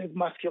Dion is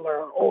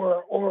muscular,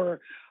 or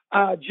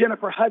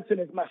Jennifer Hudson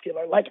is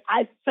muscular. Like,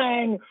 I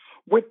sang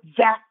with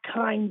that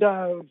kind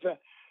of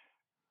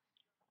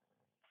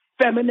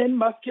feminine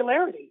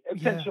muscularity,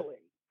 essentially,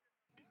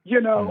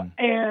 you know,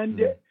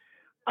 and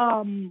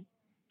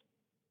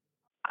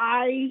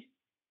I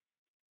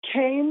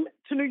came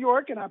to New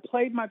York and I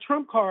played my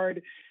trump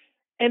card,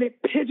 and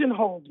it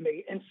pigeonholed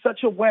me in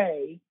such a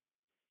way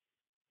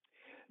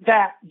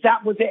that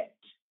was it.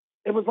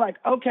 It was like,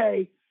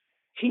 okay,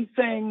 he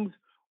sings,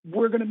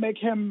 we're going to make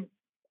him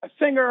a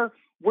singer,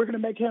 we're going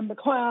to make him the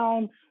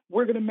clown,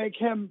 we're going to make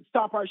him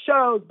stop our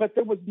shows, but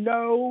there was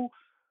no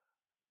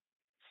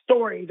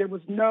story, there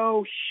was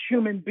no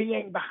human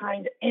being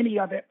behind any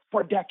of it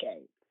for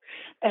decades.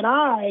 And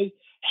I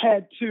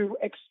had to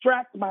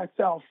extract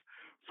myself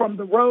from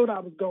the road I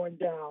was going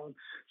down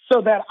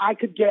so that I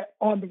could get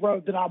on the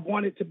road that I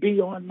wanted to be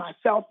on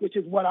myself, which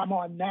is what I'm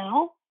on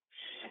now.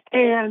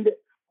 And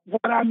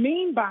what I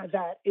mean by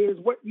that is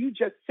what you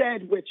just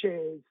said, which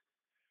is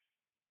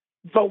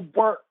the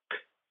work.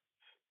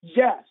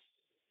 Yes,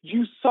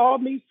 you saw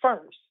me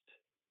first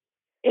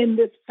in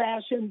this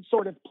fashion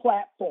sort of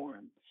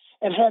platform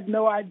and had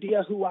no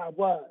idea who I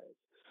was.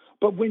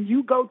 But when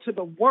you go to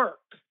the work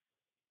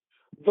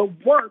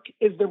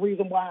is the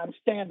reason why I'm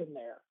standing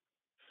there.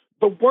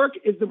 The work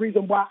is the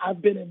reason why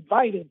I've been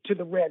invited to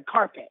the red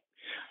carpet.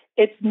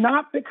 It's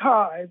not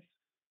because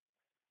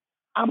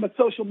I'm a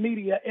social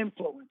media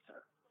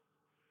influencer.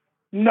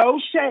 No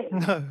shade.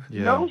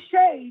 No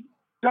shade.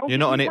 You're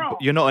not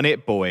an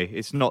it boy.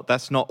 It's not.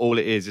 That's not all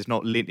it is. It's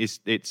not.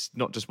 It's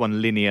not just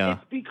one linear.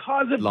 It's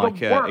because of like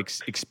the work.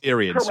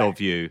 Experience Correct.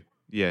 of you.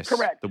 Yes.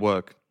 Correct. The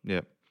work.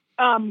 Yeah.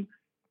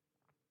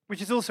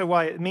 Which is also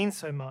why it means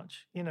so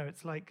much. You know,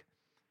 it's like.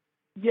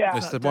 Yeah.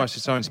 That's why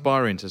it's so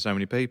inspiring to so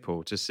many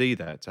people to see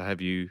that, to have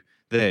you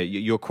there.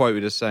 You're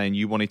quoted as saying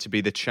you wanted to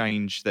be the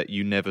change that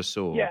you never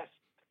saw.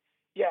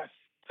 Yes,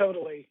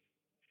 totally.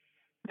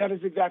 That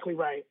is exactly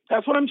right.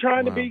 That's what I'm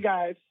trying to be,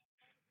 guys.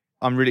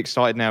 I'm really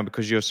excited now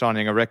because you're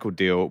signing a record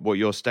deal, what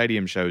your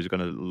stadium shows are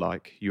going to look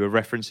like. You were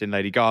referencing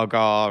Lady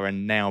Gaga,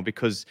 and now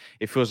because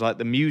it feels like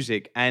the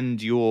music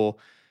and your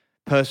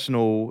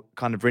personal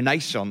kind of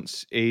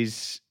renaissance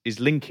is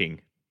linking.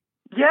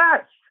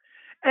 Yes.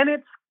 And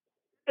it's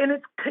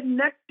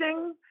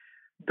connecting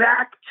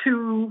back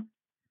to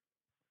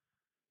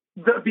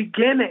the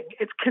beginning.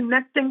 It's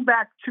connecting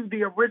back to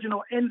the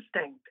original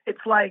instinct.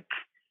 It's like,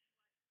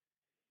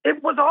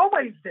 it was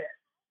always this,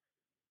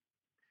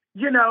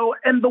 you know,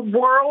 and the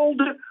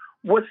world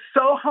was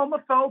so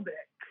homophobic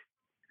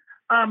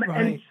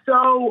and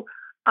so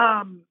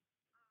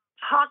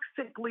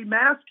toxically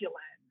masculine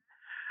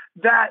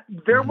that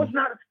there was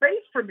not a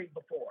space for me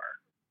before.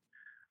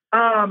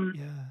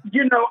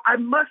 You know, I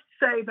must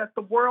say that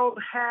the world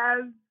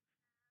has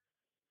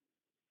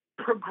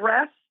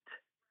progressed,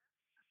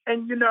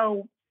 and, you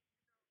know,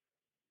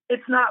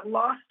 it's not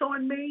lost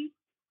on me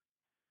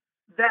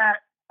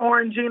that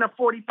Orangina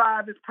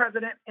 45 is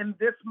president in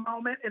this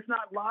moment. It's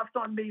not lost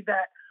on me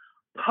that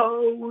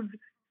Pose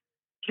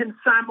can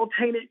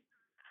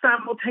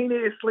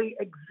simultaneously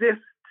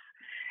exist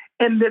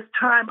in this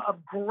time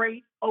of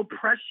great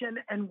oppression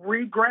and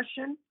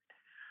regression.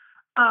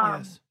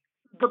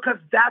 Because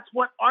that's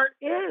what art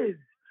is.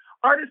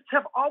 Artists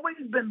have always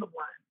been the ones,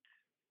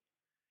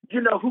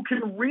 you know, who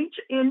can reach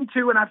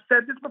into, and I've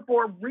said this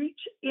before,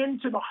 reach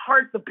into the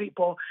hearts of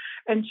people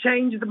and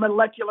change the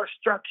molecular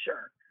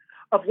structure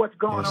of what's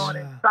going on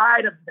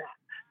inside of them.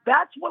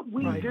 That's what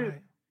we do.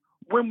 Right.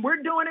 When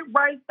we're doing it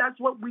right, that's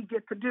what we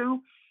get to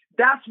do.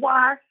 That's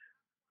why,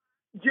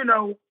 you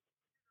know,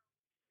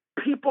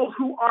 people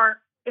who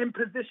are in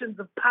positions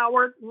of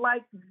power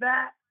like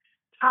that,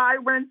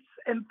 tyrants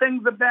and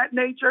things of that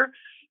nature,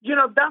 you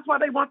know, that's why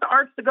they want the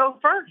arts to go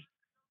first.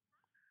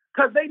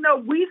 Because they know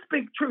we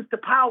speak truth to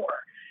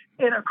power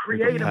in a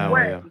creative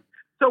way. Yeah.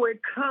 So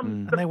it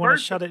comes. And they want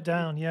to shut it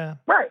down, yeah.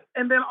 Right.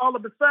 And then all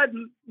of a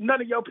sudden,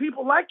 none of your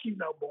people like you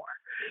no more.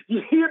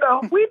 You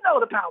know, we know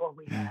the power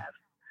we have.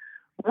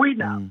 We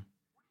know.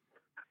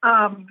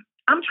 I'm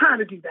trying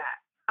to do that.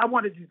 I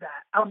want to do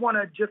that. I want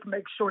to just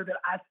make sure that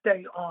I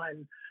stay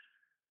on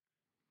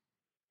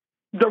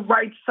the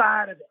right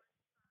side of it.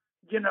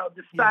 You know,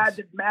 the side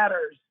that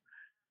matters.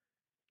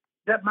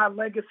 That my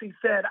legacy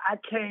said I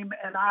came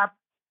and I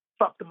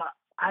fucked them up.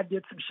 I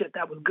did some shit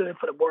that was good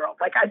for the world.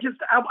 Like, I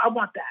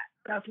want that.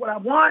 That's what I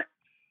want.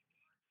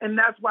 And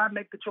that's why I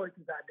make the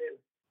choices I do.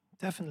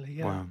 Definitely,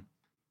 yeah. Wow.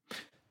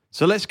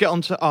 So let's get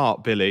on to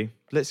art, Billie.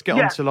 Let's get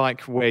on to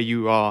like where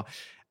you are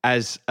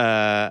as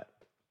an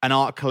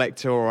art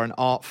collector or an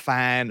art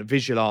fan,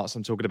 visual arts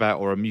I'm talking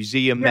about, or a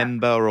museum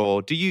member,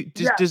 or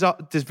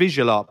does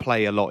visual art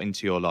play a lot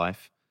into your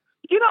life?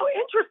 You know,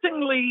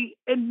 interestingly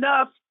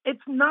enough,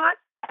 it's not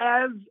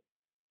as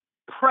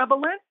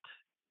prevalent,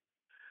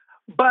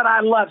 but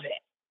I love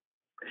it.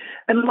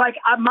 And like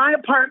my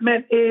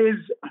apartment is,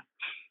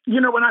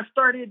 you know, when I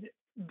started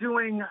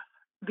doing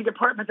the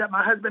apartment that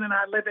my husband and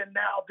I live in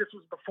now, this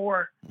was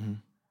before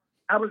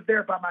I was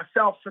there by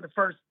myself for the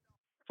first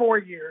 4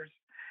 years.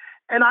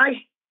 And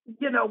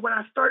you know, when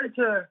I started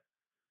to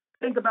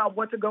think about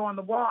what to go on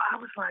the wall, I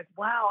was like,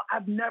 wow,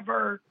 I've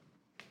never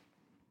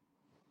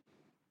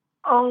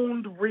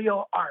owned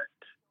real art.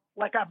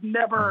 Like, I've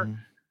never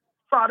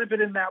thought of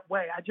it in that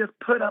way. I just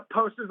put up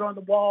posters on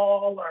the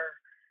wall, or,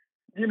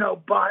 you know,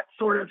 bought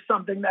sort of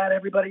something that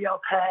everybody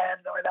else had,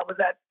 or that was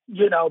at,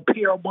 you know,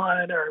 Pier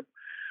 1 or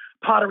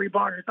Pottery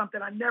Barn or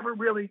something. I never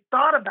really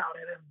thought about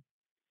it. And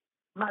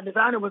my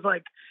designer was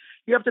like,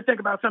 you have to think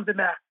about something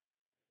that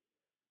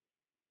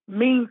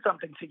means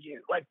something to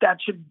you. Like, that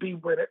should be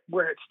where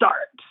it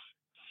starts.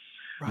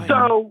 Right.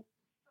 So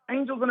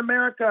Angels in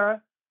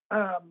America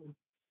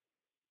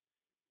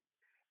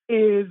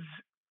is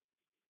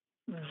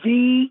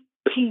the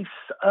piece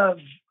of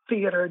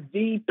theater,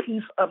 the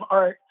piece of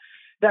art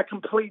that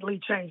completely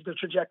changed the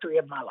trajectory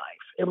of my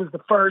life. It was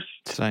the first.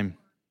 Same.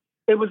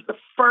 It was the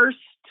first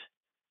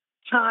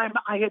time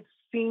I had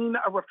seen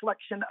a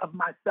reflection of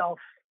myself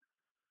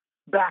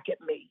back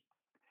at me.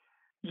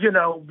 You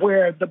know,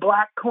 where the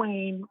Black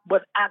Queen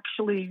was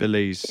actually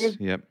Belize. Is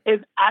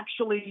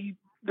actually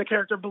the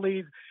character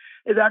Belize,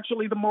 is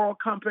actually the moral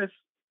compass,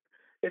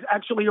 is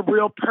actually a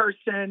real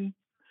person.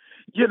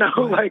 You know,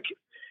 like,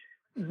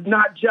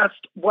 not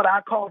just what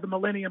I call the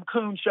Millennium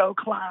Coon Show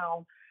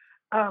clown.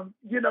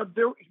 You know,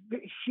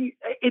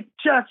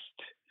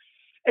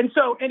 and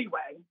so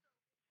anyway,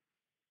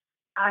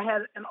 I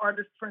had an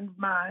artist friend of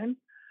mine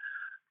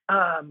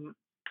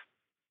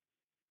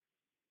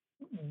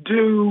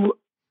do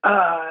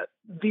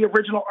the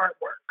original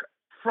artwork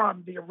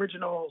from the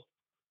original,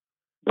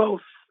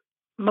 both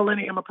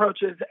Millennium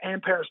Approaches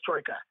and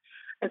Perestroika.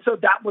 And so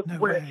that was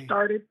where it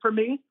started for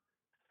me.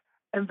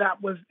 And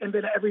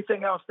then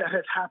everything else that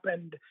has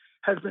happened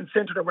has been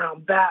centered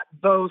around that,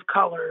 those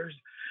colors,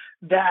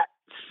 that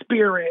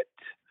spirit.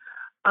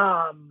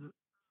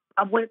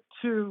 I went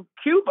to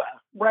Cuba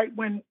right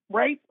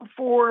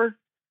before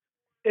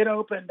it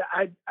opened.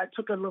 I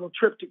took a little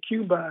trip to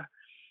Cuba,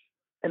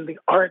 and the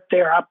art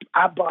there,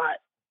 I bought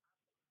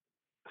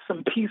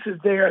some pieces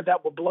there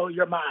that will blow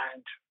your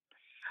mind.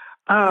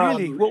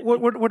 Really?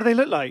 What do they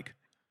look like?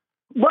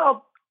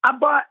 Well, I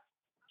bought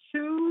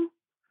 2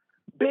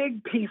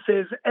 big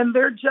pieces, and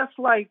they're just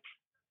like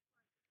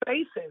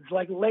faces,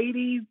 like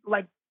ladies,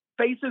 like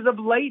faces of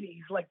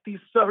ladies, like these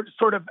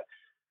sort of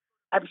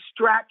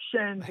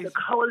abstractions. The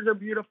colors are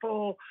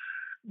beautiful,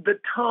 the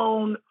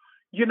tone,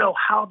 you know,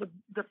 how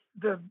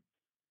the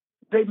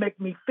they make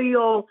me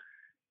feel,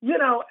 you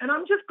know, and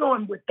I'm just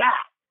going with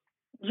that,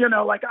 you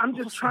know, like I'm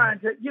just trying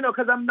to, you know,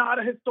 because I'm not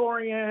a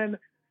historian.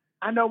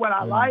 I know what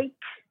I like.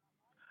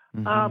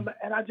 And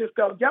I just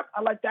go, yep,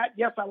 I like that.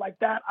 Yes, I like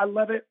that. I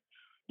love it.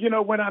 You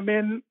know, when I'm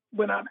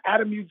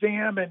at a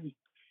museum and,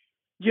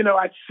 you know,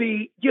 I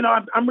see, you know,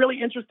 I'm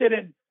really interested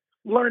in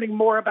learning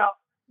more about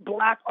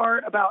Black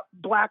art, about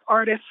Black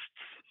artists.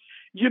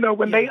 You know,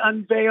 when they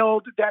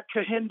unveiled that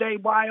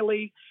Kehinde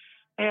Wiley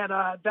and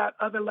that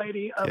other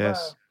lady of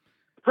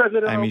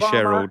President Amy Obama.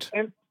 Sherald.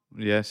 And,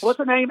 yes. What's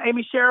her name?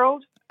 Amy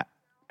Sherald?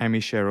 Amy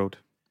Sherald.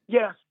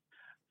 Yes.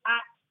 I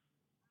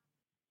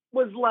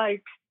was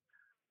like,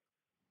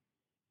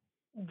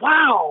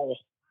 wow.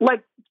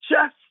 Like,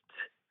 just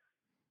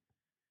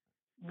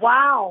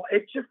wow.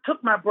 It just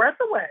took my breath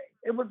away.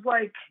 It was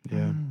like,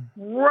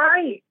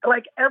 right.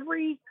 Like,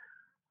 every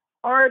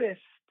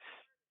artist,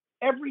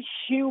 every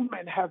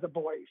human has a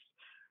voice.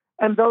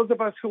 And those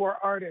of us who are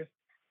artists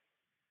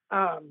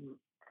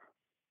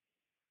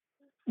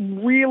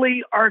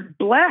really are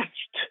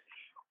blessed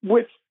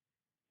with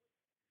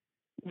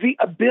the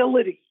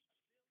ability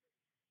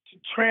to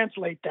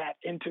translate that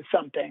into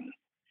something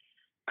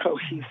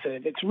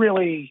cohesive. It's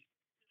really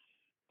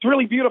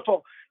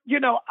beautiful. You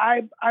know,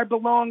 I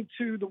belong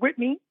to the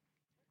Whitney.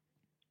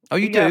 Oh,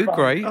 you do?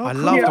 Great. I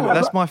love the Whitney.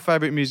 That's my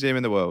favorite museum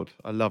in the world.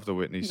 I love the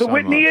Whitney so much. The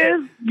Whitney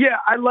is? Yeah,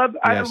 I love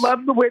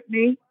the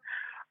Whitney.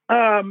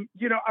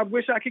 You know, I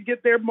wish I could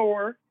get there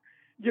more.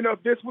 you know,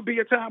 this would be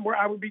a time where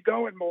I would be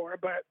going more,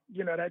 but,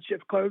 you know, that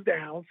shit's closed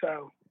down,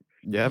 so.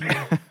 Yeah,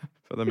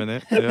 for the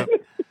minute, yeah.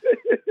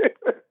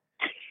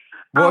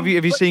 What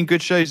have you seen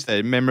good shows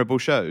there, memorable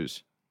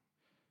shows?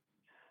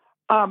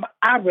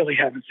 I really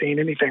haven't seen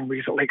anything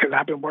recently because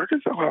I've been working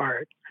so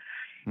hard.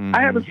 Mm-hmm.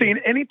 I haven't seen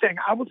anything.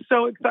 I was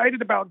so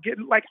excited about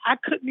getting, like, I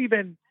couldn't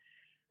even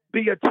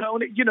be a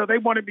Tony. You know, they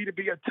wanted me to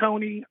be a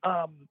Tony,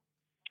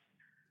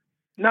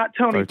 not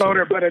Tony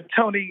voter, but a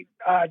Tony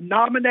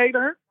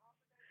nominator.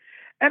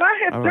 And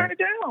I had to turn it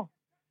down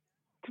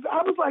because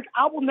I was like,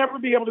 I will never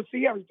be able to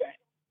see everything.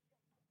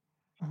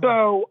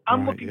 So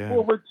I'm looking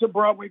forward to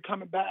Broadway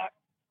coming back.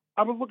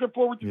 I was looking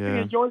forward to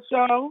seeing your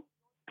show.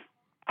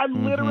 I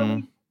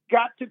literally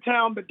got to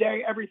town the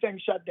day everything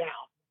shut down.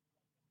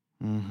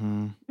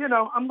 Mm-hmm. You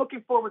know, I'm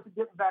looking forward to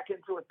getting back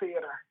into a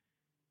theater.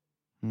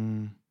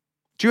 Mm.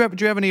 Do you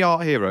have any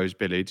art heroes,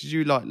 Billy? Did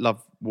you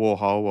love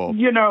Warhol? Or?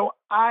 You know,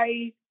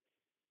 I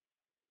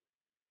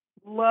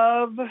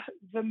love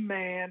the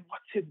man.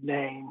 What's his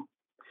name?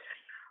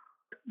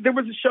 There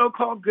was a show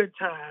called Good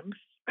Times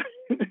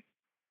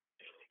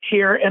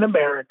here in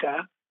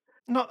America.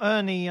 Not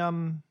Ernie.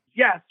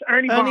 Yes,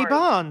 Ernie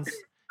Barnes.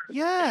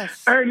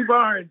 Yes, Ernie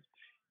Barnes.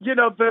 You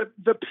know,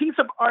 the piece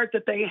of art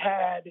that they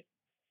had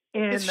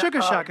in it's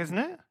Sugar Shack, isn't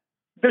it?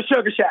 The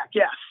Sugar Shack,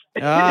 yes.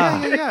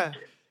 Yeah.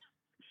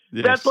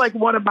 Yes. That's like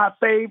one of my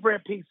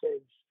favorite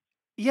pieces.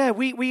 Yeah,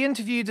 we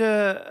interviewed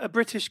a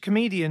British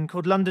comedian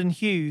called London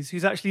Hughes,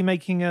 who's actually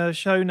making a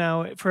show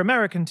now for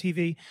American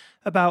TV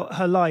about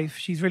her life.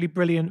 She's really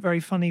brilliant, very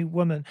funny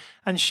woman.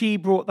 And she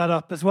brought that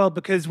up as well,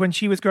 because when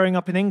she was growing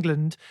up in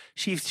England,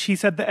 she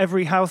said that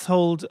every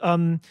household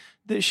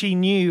that she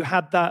knew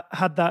had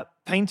that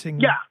painting.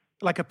 Yeah.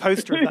 Like a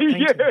poster of that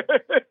painting.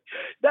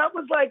 That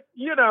was like,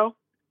 you know,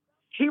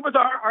 he was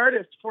our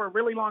artist for a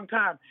really long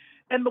time.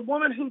 And the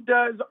woman who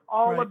does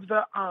all of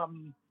the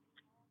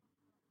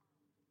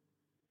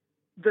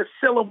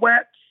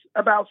silhouettes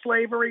about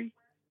slavery.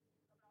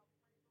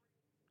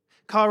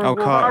 Cara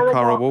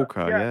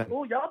Walker, yeah.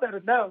 Oh, y'all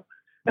better know.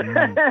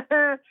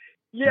 Mm.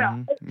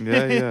 Yeah. Mm-hmm.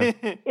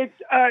 Yeah. It's,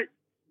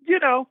 you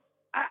know,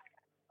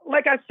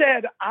 like I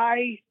said,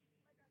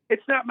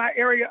 it's not my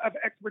area of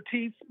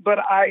expertise, but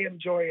I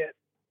enjoy it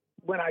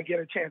when I get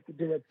a chance to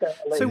do it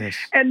thoroughly.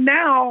 And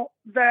now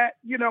that,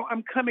 you know,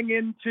 I'm coming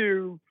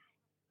into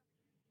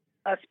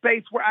a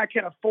space where I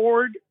can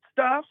afford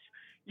stuff,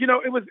 you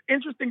know, it was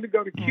interesting to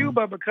go to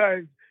Cuba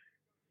because,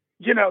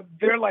 you know,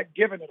 they're like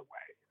giving it away.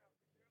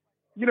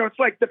 You know, it's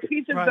like the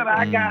pieces that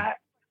I got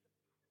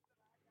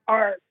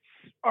are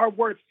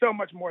worth so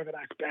much more than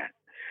I spent.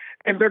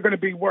 And they're going to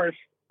be worth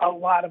a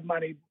lot of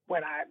money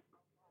when I,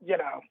 you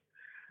know,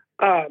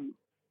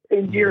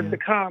 in years to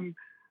come.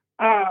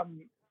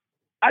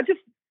 I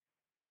just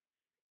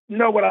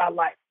know what I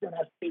like when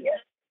I see it.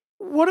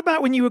 What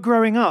about when you were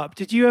growing up?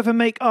 Did you ever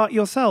make art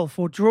yourself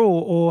or draw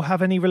or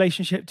have any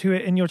relationship to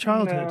it in your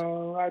childhood?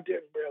 No, I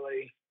didn't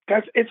really.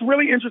 It's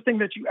really interesting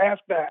that you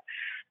asked that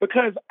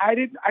because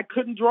I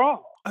couldn't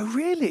draw. Oh,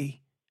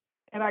 really?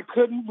 And I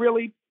couldn't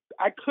really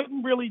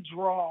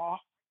draw.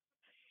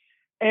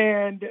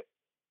 And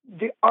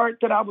the art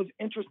that I was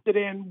interested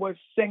in was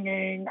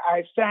singing.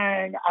 I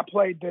sang, I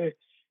played the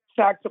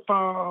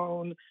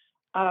saxophone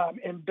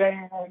in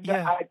band.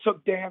 Yeah. I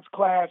took dance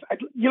class. I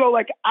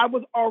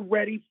was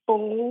already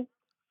full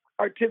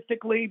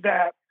artistically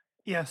that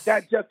just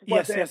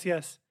wasn't.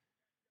 Yes.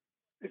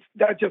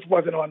 That just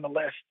wasn't on the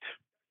list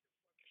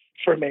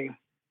for me.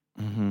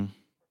 Mm-hmm.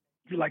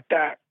 Like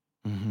that.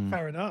 Mm-hmm.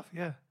 Fair enough.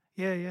 Yeah.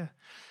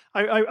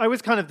 I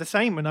was kind of the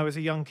same when I was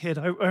a young kid.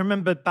 I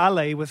remember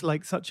ballet was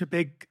like such a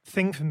big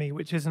thing for me,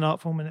 which is an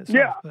art form in itself.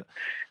 Yeah. But,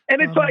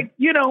 and it's like,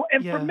 you know,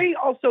 and for me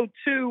also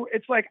too,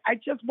 it's like I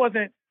just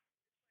wasn't,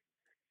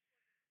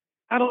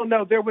 I don't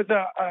know, there was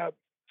a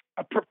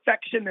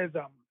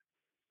perfectionism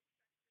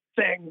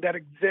thing that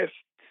exists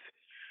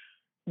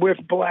with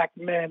Black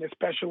men,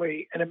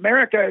 especially in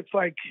America. It's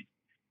like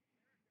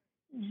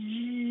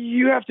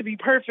you have to be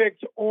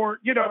perfect, or,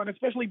 you know, and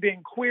especially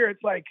being queer,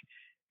 it's like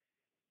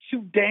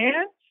to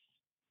dance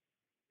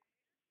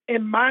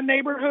in my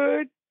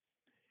neighborhood,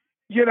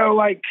 you know,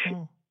 like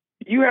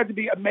you had to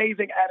be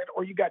amazing at it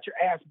or you got your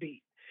ass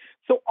beat.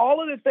 So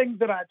all of the things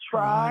that I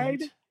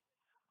tried,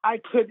 I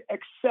could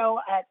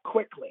excel at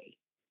quickly.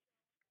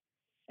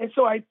 And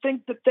so I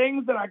think the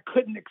things that I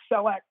couldn't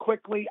excel at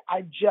quickly,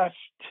 I just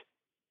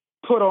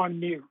put on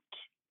mute.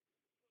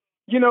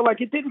 You know,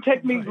 like it didn't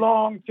take me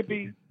long to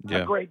be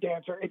a great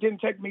dancer. It didn't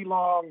take me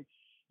long.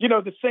 You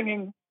know, the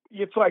singing,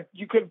 it's like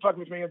you couldn't fuck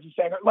with me as a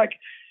singer. Like,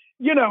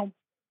 you know,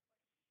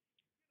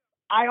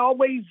 I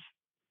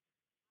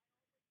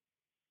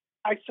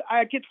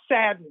get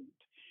saddened,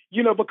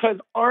 you know, because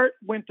art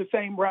went the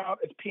same route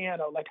as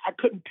piano. Like I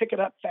couldn't pick it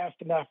up fast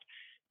enough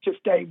to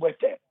stay with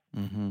it.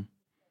 Mm-hmm.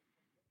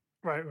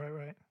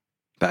 Right.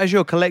 But as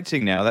you're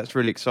collecting now, that's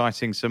really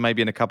exciting. So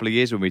maybe in a couple of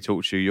years when we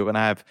talk to you, you're going to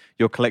have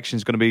your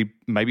collection's going to be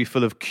maybe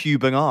full of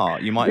Cuban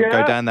art. You might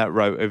go down that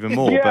road even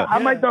more. I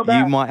might go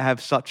back. You might have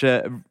such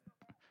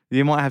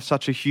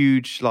a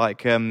huge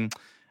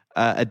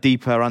a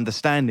deeper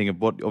understanding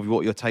of what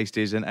your taste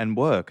is and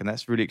work, and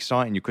that's really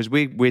exciting. Because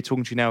we're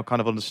talking to you now,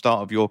 kind of on the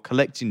start of your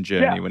collecting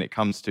journey when it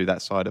comes to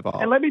that side of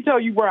art. And let me tell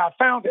you where I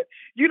found it.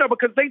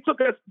 Because they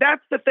took us.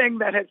 That's the thing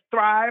that has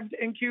thrived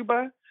in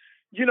Cuba.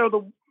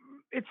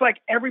 It's like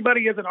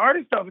everybody is an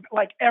artist over.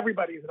 Like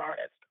everybody is an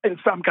artist in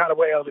some kind of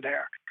way over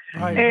there.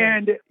 Right.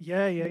 And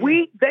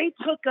they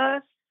took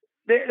us.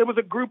 It was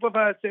a group of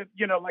us that,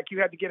 like you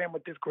had to get in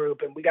with this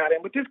group, and we got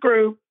in with this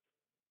group.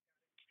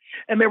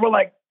 And there were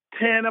like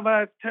 10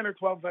 or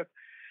 12 of us.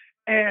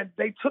 And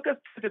they took us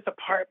to this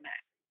apartment.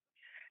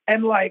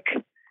 And like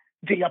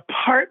the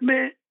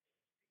apartment,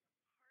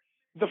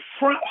 the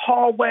front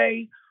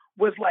hallway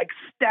was like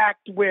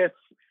stacked with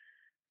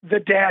the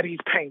daddy's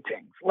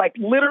paintings. Like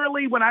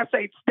literally when I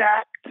say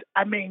stacked,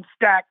 I mean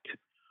stacked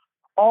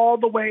all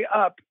the way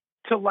up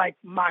to like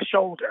my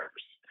shoulders.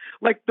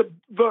 Like the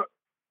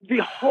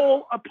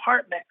whole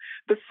apartment,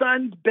 the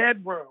son's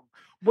bedroom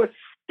was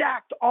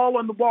stacked all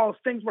on the walls.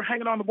 Things were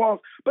hanging on the walls,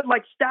 but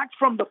like stacked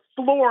from the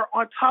floor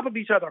on top of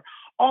each other,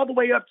 all the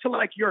way up to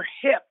like your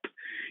hip.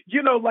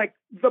 Like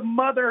the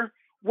mother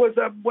was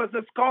a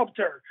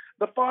sculptor.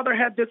 The father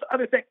had this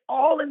other thing,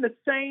 all in the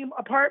same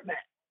apartment.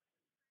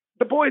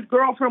 The boy's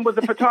girlfriend was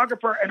a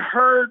photographer, and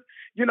her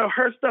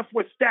stuff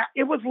was stacked.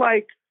 It was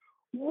like,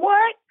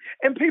 what?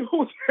 And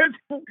people said,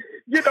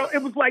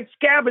 it was like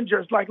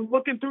scavengers, like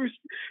looking through,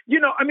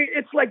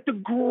 it's like the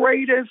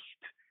greatest.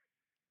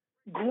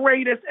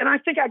 And I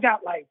think I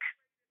got like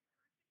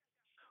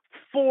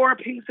 4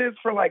 pieces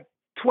for like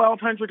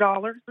 $1,200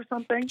 or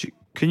something.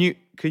 Can you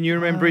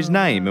remember his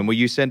name? And will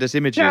you send us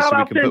images so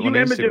we can put them on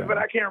images, Instagram? But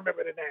I can't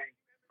remember the name.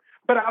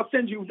 But I'll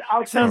send you.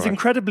 Sounds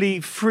incredibly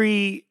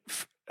free,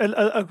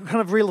 a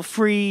kind of real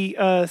free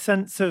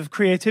sense of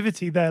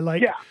creativity there.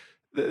 Like,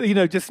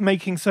 just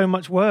making so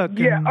much work.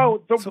 Yeah.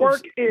 The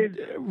work is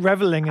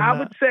reveling in I that.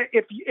 would say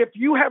if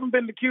you haven't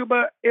been to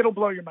Cuba, it'll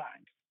blow your mind.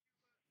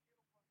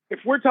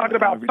 If we're talking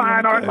about really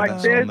fine art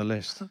like this, on the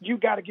list. You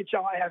got to get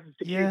y'all asses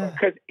to Cuba,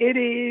 because it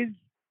is.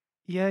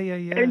 Yeah.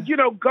 And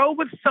go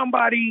with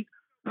somebody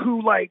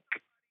who like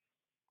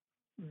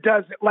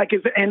does it, like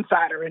is an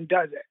insider and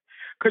does it,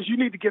 because you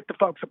need to get the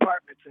folks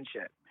apartments and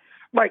shit.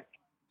 Like,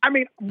 I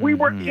mean, we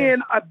were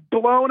in a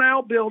blown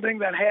out building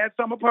that had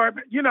some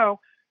apartment,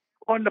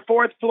 on the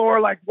 4th floor,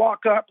 like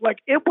walk up, like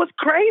it was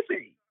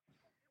crazy.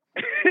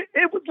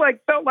 It was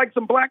like, felt like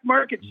some black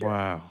market shit.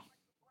 Wow.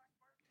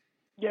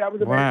 Yeah, it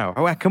was amazing. Wow.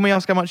 Oh, can we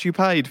ask how much you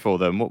paid for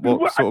them?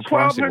 What sort of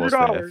price it was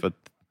there?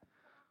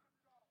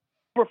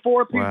 For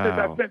 4 pieces,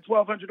 I spent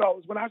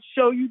 $1,200. When I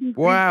show you these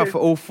pieces, for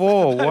all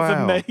 4, that's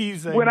wow,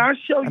 amazing. When I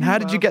show you, and how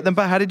did you get them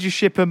back? How did you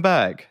ship them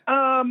back?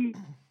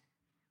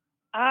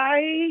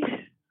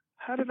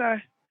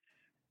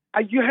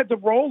 You had to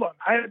roll them.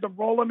 I had to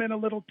roll them in a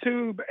little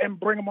tube and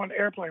bring them on the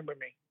airplane with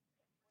me.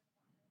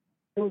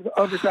 It was an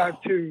oversized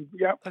tube.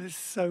 Yep. That is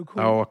so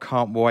cool. Oh, I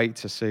can't wait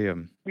to see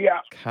them. Yeah.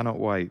 Cannot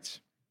wait.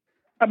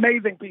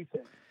 Amazing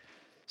pieces.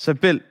 So,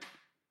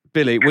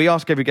 Billy, we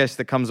ask every guest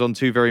that comes on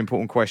 2 very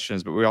important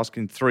questions, but we're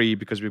asking 3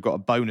 because we've got a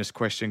bonus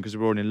question because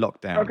we're all in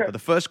lockdown. Okay. But the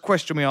first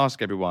question we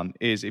ask everyone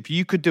is, if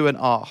you could do an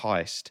art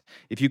heist,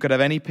 if you could have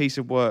any piece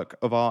of work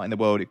of art in the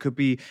world, it could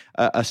be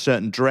a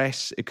certain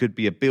dress, it could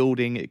be a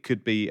building, it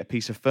could be a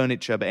piece of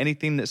furniture, but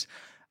anything that's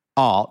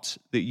art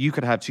that you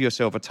could have to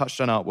yourself, a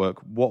touchstone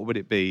artwork, what would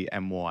it be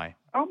and why?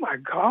 Oh, my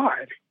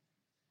God.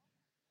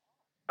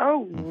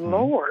 Oh,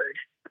 Lord.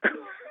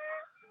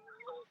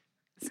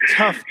 It's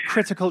tough,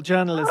 critical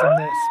journalism,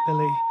 this,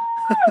 Billy.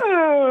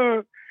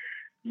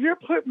 You're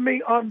putting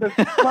me on the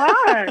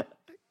spot.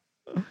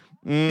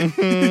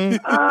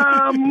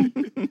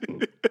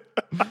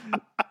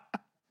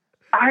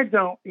 I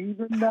don't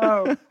even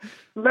know.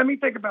 Let me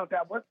think about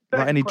that. What's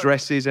that? Like any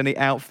dresses, any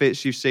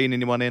outfits you've seen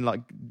anyone in,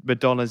 like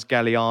Madonna's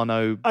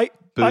Galliano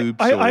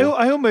boobs? I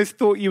almost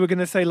thought you were going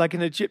to say like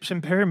an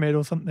Egyptian pyramid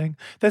or something.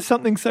 There's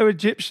something so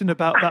Egyptian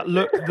about that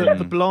look that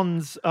the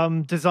Blondes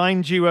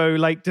design duo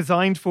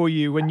designed for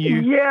you when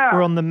you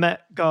were on the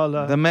Met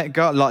Gala. The Met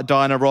Gala, like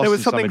Diana Ross and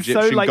some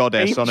Egyptian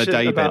goddess on a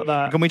daybed.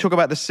 Can we talk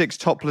about the 6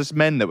 topless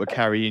men that were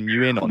carrying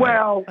you in on it?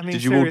 I mean,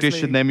 did you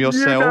audition them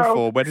yourself,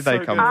 or where did they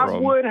come from? I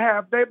would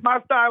have.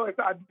 My stylist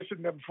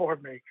auditioned them for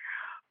me.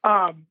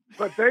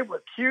 But they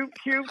were cute.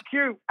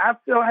 I'm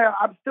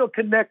still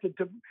connected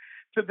to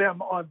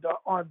them on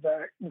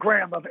the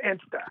gram of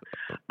Insta.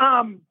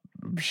 I'm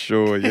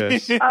sure,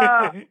 yes.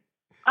 I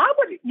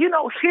would,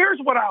 here's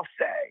what I'll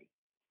say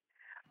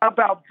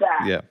about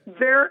that. Yeah.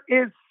 There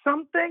is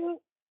something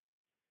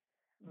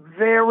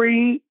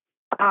very,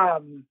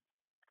 can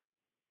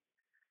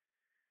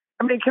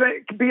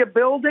it be a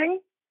building?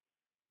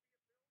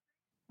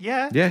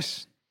 Yeah.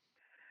 Yes.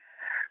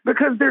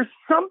 Because there's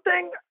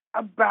something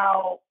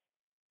about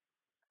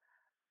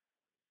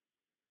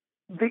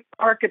the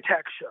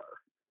architecture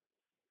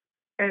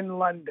in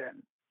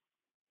London.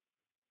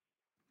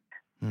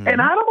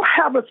 And I don't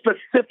have a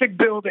specific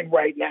building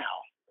right now,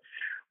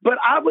 but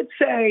I would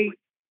say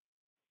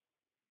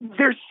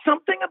there's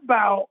something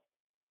about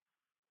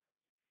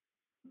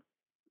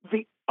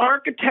the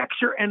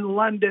architecture in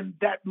London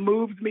that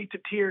moves me to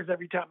tears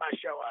every time I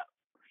show up.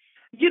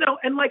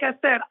 And like I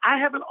said, I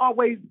haven't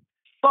always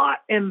thought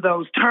in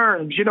those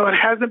terms. It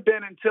hasn't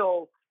been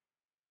until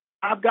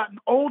I've gotten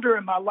older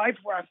in my life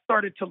where I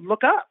started to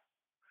look up,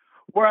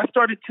 where I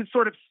started to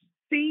sort of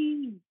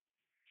see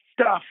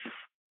stuff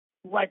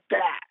like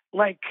that,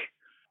 like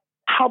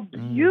how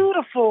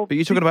beautiful. But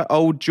you're talking about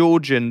old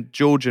Georgian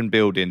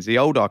buildings, the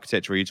old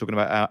architecture. Or you're talking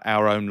about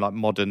our own like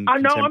modern. I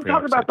know. I'm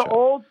talking about the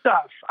old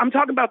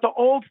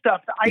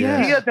stuff. The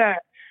idea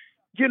that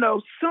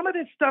some of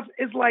this stuff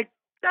is like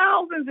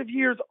thousands of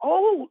years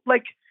old.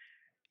 Like,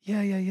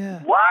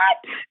 yeah. What?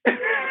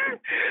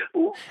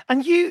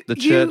 And you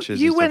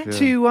went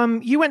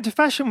to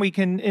Fashion Week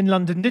in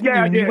London, didn't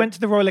you? And you went to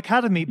the Royal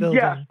Academy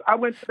building. Yes, I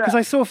went to that. Because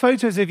I saw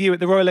photos of you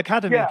at the Royal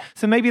Academy. Yeah.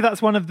 So maybe that's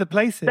one of the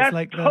places. That's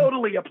like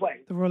totally a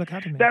place. The Royal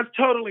Academy. That's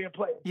totally a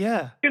place.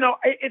 Yeah.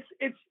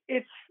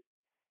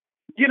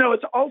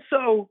 It's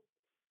also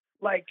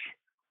like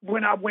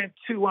when I went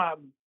to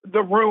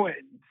the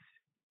ruins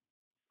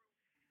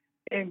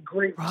in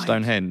Greece. Right.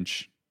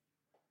 Stonehenge.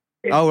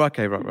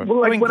 Okay, right.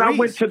 Well, like when I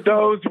went to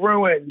those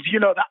ruins,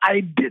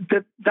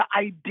 the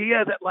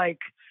idea that like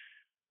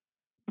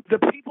the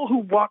people who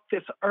walked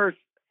this earth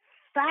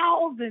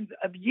thousands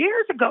of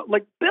years ago,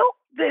 like built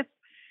this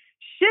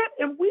shit,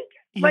 and we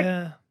like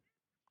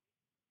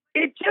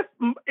it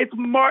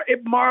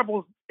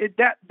marvels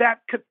that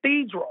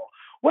cathedral.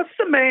 What's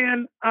the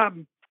man?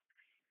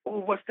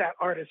 What's that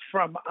artist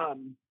from?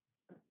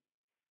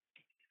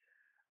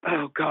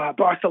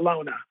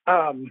 Barcelona.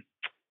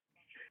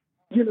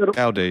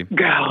 Gaudi.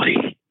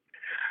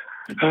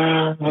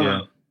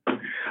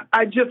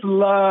 I just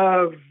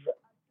love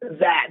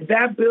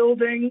that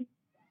building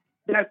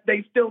that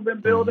they've still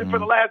been building for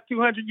the last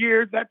 200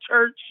 years. That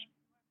church,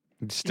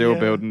 still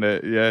building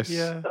it. Yes.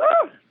 Yeah.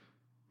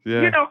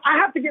 Yeah. I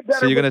have to get better.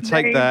 So you're going to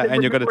take that,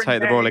 and you're going to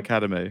remembering take the Royal names.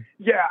 Academy.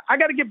 Yeah, I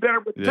got to get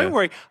better with. Don't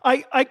worry.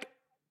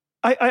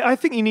 I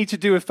think you need to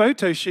do a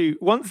photo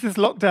shoot. Once this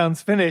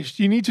lockdown's finished,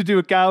 you need to do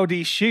a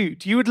Gaudi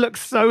shoot. You would look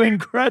so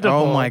incredible.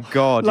 Oh my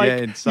God. Like,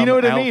 in some you know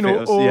what I mean?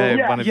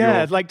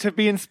 Or like to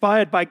be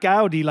inspired by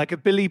Gaudi, like a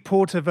Billy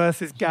Porter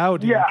versus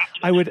Gaudi. Yeah.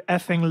 I would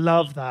effing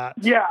love that.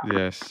 Yeah.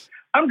 Yes.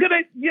 I'm going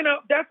to,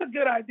 that's a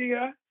good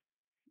idea.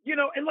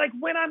 And like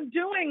when I'm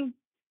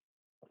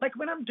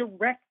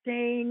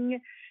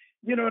directing,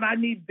 and I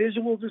need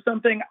visuals or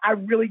something, I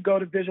really go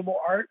to visual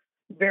art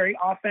very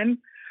often.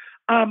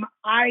 I'm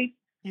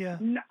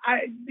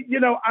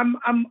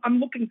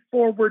looking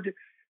forward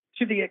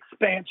to the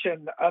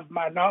expansion of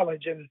my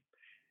knowledge, and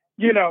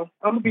I'm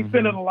gonna be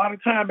spending a lot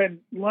of time in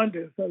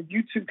London, so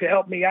you two can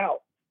help me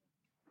out.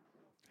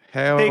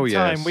 Hell Big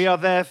time, we are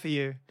there for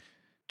you.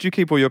 Do you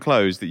keep all your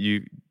clothes that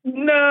you?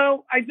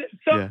 No, I did.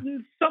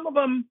 Some of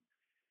them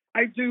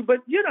I do, but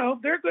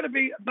they're going to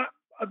be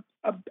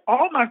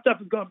all my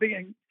stuff is going to be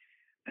in,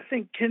 I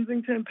think,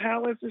 Kensington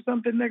Palace or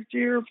something next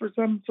year for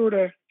some sort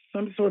of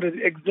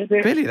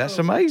exhibit. Really, that's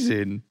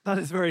amazing. That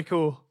is very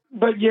cool.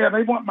 But yeah,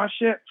 they want my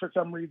shit for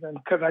some reason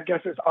because I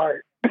guess it's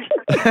art.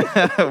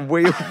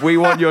 we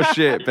want your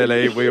shit,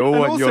 Billy. We all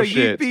want your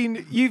shit.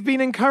 You've been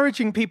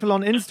encouraging people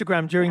on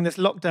Instagram during this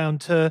lockdown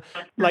to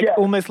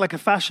almost like a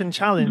fashion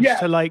challenge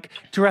to like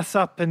dress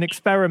up and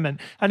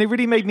experiment. And it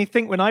really made me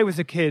think when I was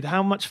a kid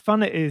how much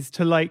fun it is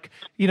to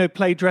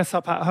play dress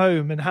up at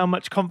home and how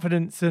much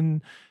confidence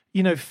and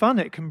fun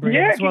it can bring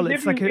as well.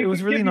 It's it was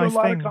a really nice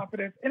thing. Of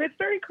confidence, and it's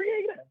very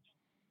creative.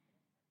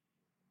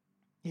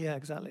 Yeah,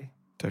 exactly.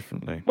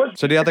 Definitely.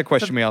 So the other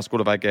question we ask all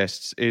of our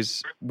guests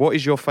is, what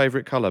is your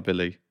favorite color,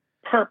 Billy?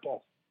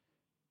 Purple.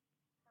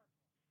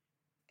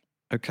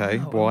 Okay,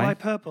 why? Why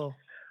purple?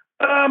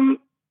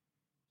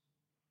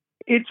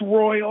 It's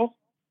royal.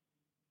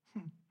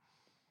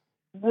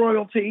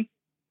 Royalty.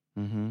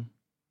 Mm-hmm.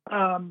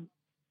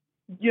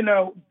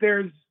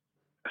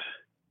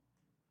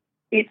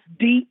 It's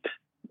deep.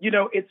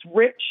 It's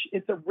rich.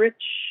 It's a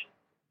rich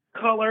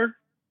color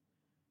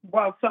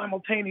while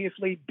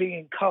simultaneously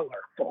being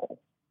colorful.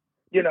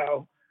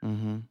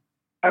 Mm-hmm.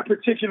 I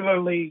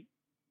particularly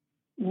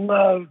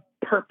love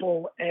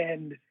purple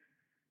and,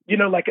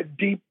 like a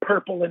deep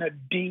purple and a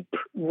deep,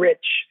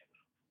 rich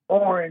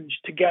orange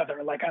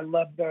together. Like I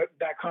love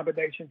that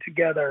combination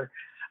together.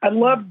 I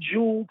love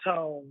jewel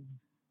tones.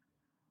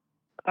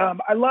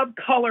 I love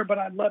color, but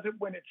I love it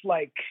when it's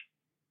like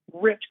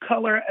rich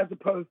color as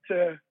opposed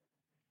to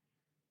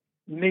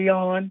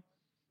neon.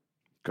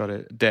 Got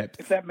it. Depth.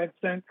 If that makes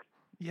sense.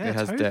 Yeah, it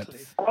has totally.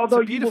 depth. Although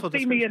you will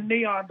see me in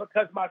neon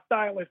because my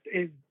stylist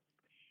is,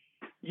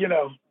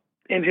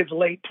 in his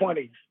late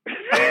 20s.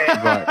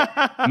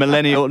 Right.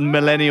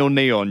 Millennial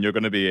neon you're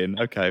going to be in.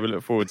 Okay, we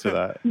look forward to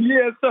that.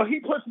 Yeah, so he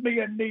puts me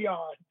in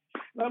neon.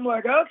 And I'm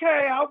like,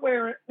 okay, I'll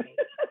wear it.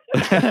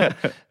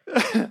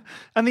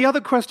 And the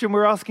other question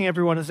we're asking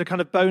everyone as a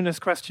kind of bonus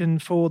question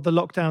for the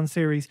lockdown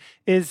series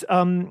is,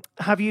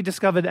 have you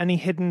discovered any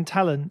hidden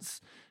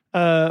talents?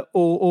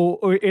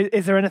 Or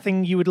is there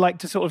anything you would like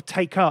to sort of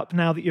take up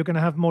now that you're going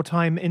to have more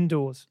time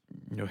indoors?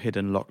 Your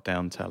hidden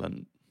lockdown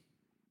talent.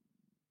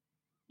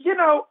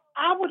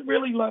 I would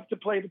really love to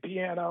play the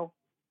piano.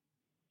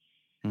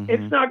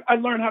 Mhm. I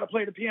learned how to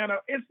play the piano.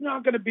 It's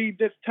not going to be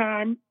this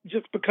time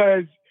just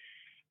because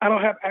I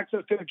don't have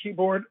access to the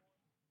keyboard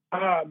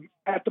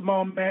at the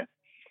moment.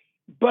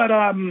 But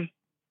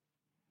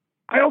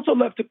I also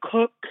love to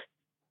cook.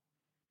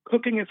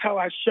 Cooking is how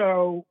I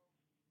show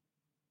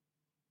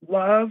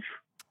love.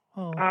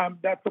 Oh.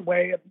 That's the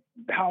way of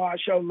how I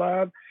show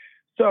love.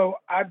 So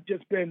I've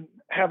just been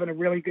having a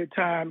really good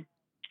time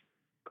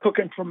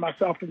cooking for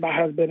myself and my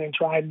husband and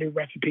trying new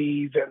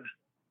recipes and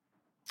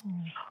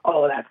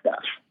all of that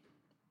stuff.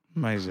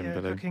 Amazing, Yeah,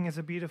 Billy. cooking is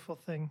a beautiful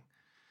thing.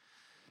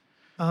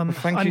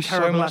 Thank I'm you so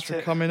terrible much at for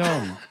it. coming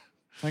on.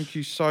 Thank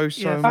you so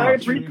Yeah, much. I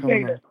for coming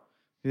appreciate on. it.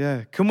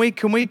 Yeah. Can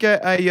we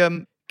get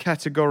a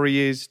category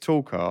is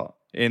talk art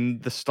in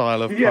the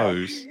style of Yeah.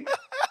 Pose?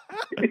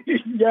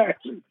 Yes.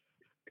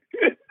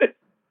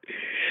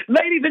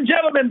 Ladies and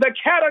gentlemen, the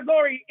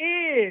category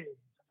is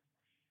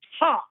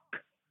talk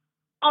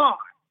art.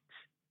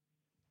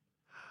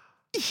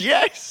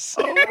 Yes.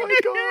 Oh my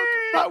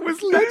God, that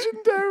was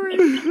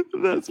legendary.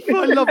 That's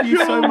I love you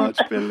so much,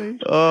 Billy.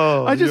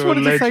 Oh, I just you're a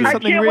wanted to say legend. I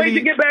something can't wait really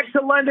to get back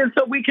to London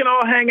so we can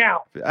all hang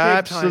out.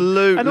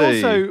 Absolutely. And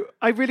also,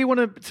 I really want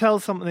to tell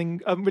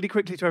something really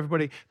quickly to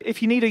everybody.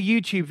 If you need a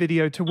YouTube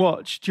video to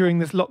watch during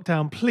this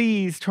lockdown,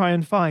 please try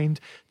and find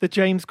the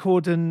James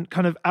Corden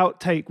kind of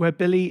outtake where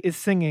Billy is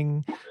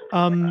singing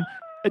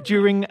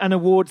during an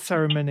award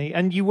ceremony.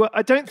 And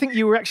I don't think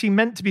you were actually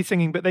meant to be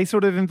singing, but they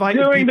sort of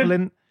invited people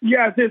in.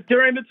 Yes, it's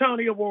during the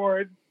Tony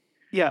Awards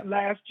Yeah.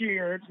 last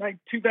year, like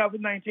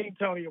 2019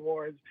 Tony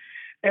Awards.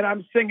 And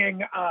I'm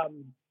singing,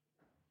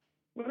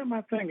 what am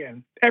I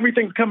singing?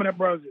 Everything's Coming Up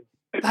Roses.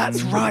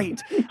 That's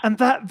right. And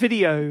that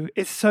video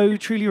is so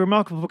truly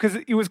remarkable because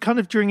it was kind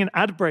of during an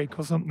ad break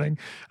or something.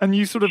 And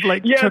you sort of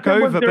Yes, took it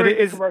was over, but during it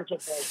the is commercial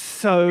break.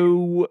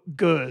 so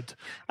good.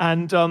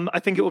 And I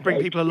think it will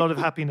bring people a lot of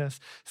happiness.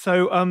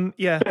 So,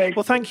 yeah. Thank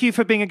Well, thank you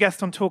for being a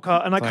guest on Talk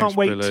Art. And I Thanks, can't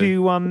wait Billy.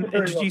 to welcome.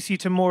 introduce you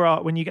to more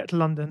art when you get to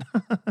London.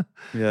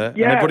 Yeah. And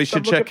Yes, everybody I'm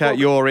should looking check out forward-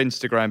 your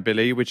Instagram,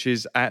 Billy, which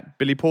is at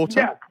Billy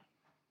Porter.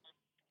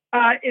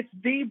 Yeah. It's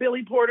the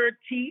Billy Porter,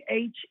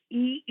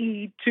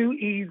 THEE, 2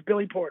 E's,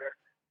 Billy Porter.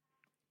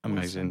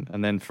 Amazing.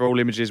 And then for all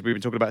images we've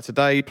been talking about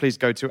today, please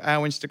go to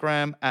our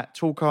Instagram at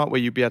TalkArt,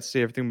 where you'll be able to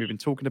see everything we've been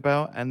talking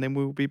about. And then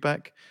we'll be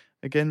back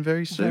again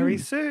very soon. Very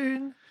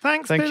soon.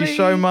 Thanks, Thank Billy. you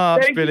so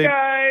much, Thank Billy. you,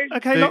 guys.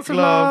 Okay, Big lots of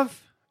love.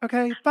 love.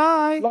 Okay,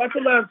 bye. Lots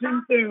of love. See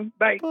you soon.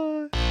 Bye.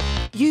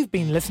 You've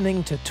been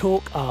listening to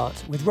Talk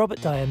Art with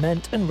Robert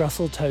Diament and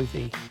Russell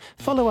Tovey.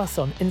 Follow us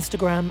on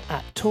Instagram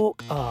at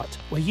Talk Art,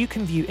 where you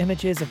can view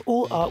images of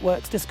all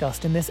artworks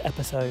discussed in this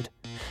episode.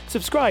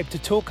 Subscribe to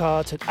Talk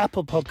Art at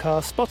Apple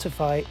Podcasts,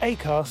 Spotify,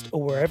 Acast,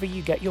 or wherever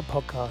you get your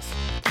podcasts.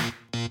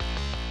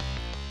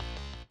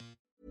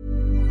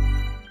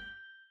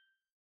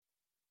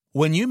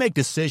 When you make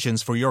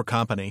decisions for your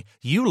company,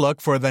 you look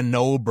for the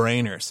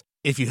no-brainers.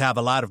 If you have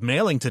a lot of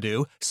mailing to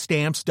do,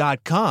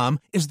 Stamps.com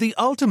is the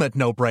ultimate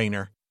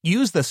no-brainer.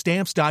 Use the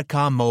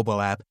Stamps.com mobile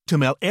app to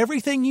mail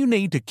everything you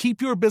need to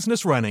keep your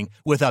business running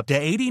with up to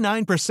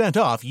 89%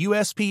 off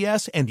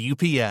USPS and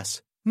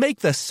UPS. Make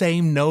the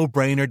same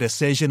no-brainer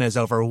decision as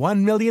over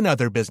 1 million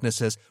other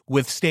businesses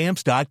with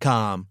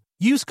Stamps.com.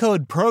 Use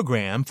code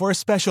PROGRAM for a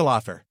special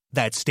offer.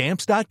 That's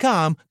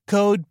Stamps.com,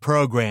 code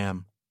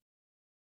PROGRAM.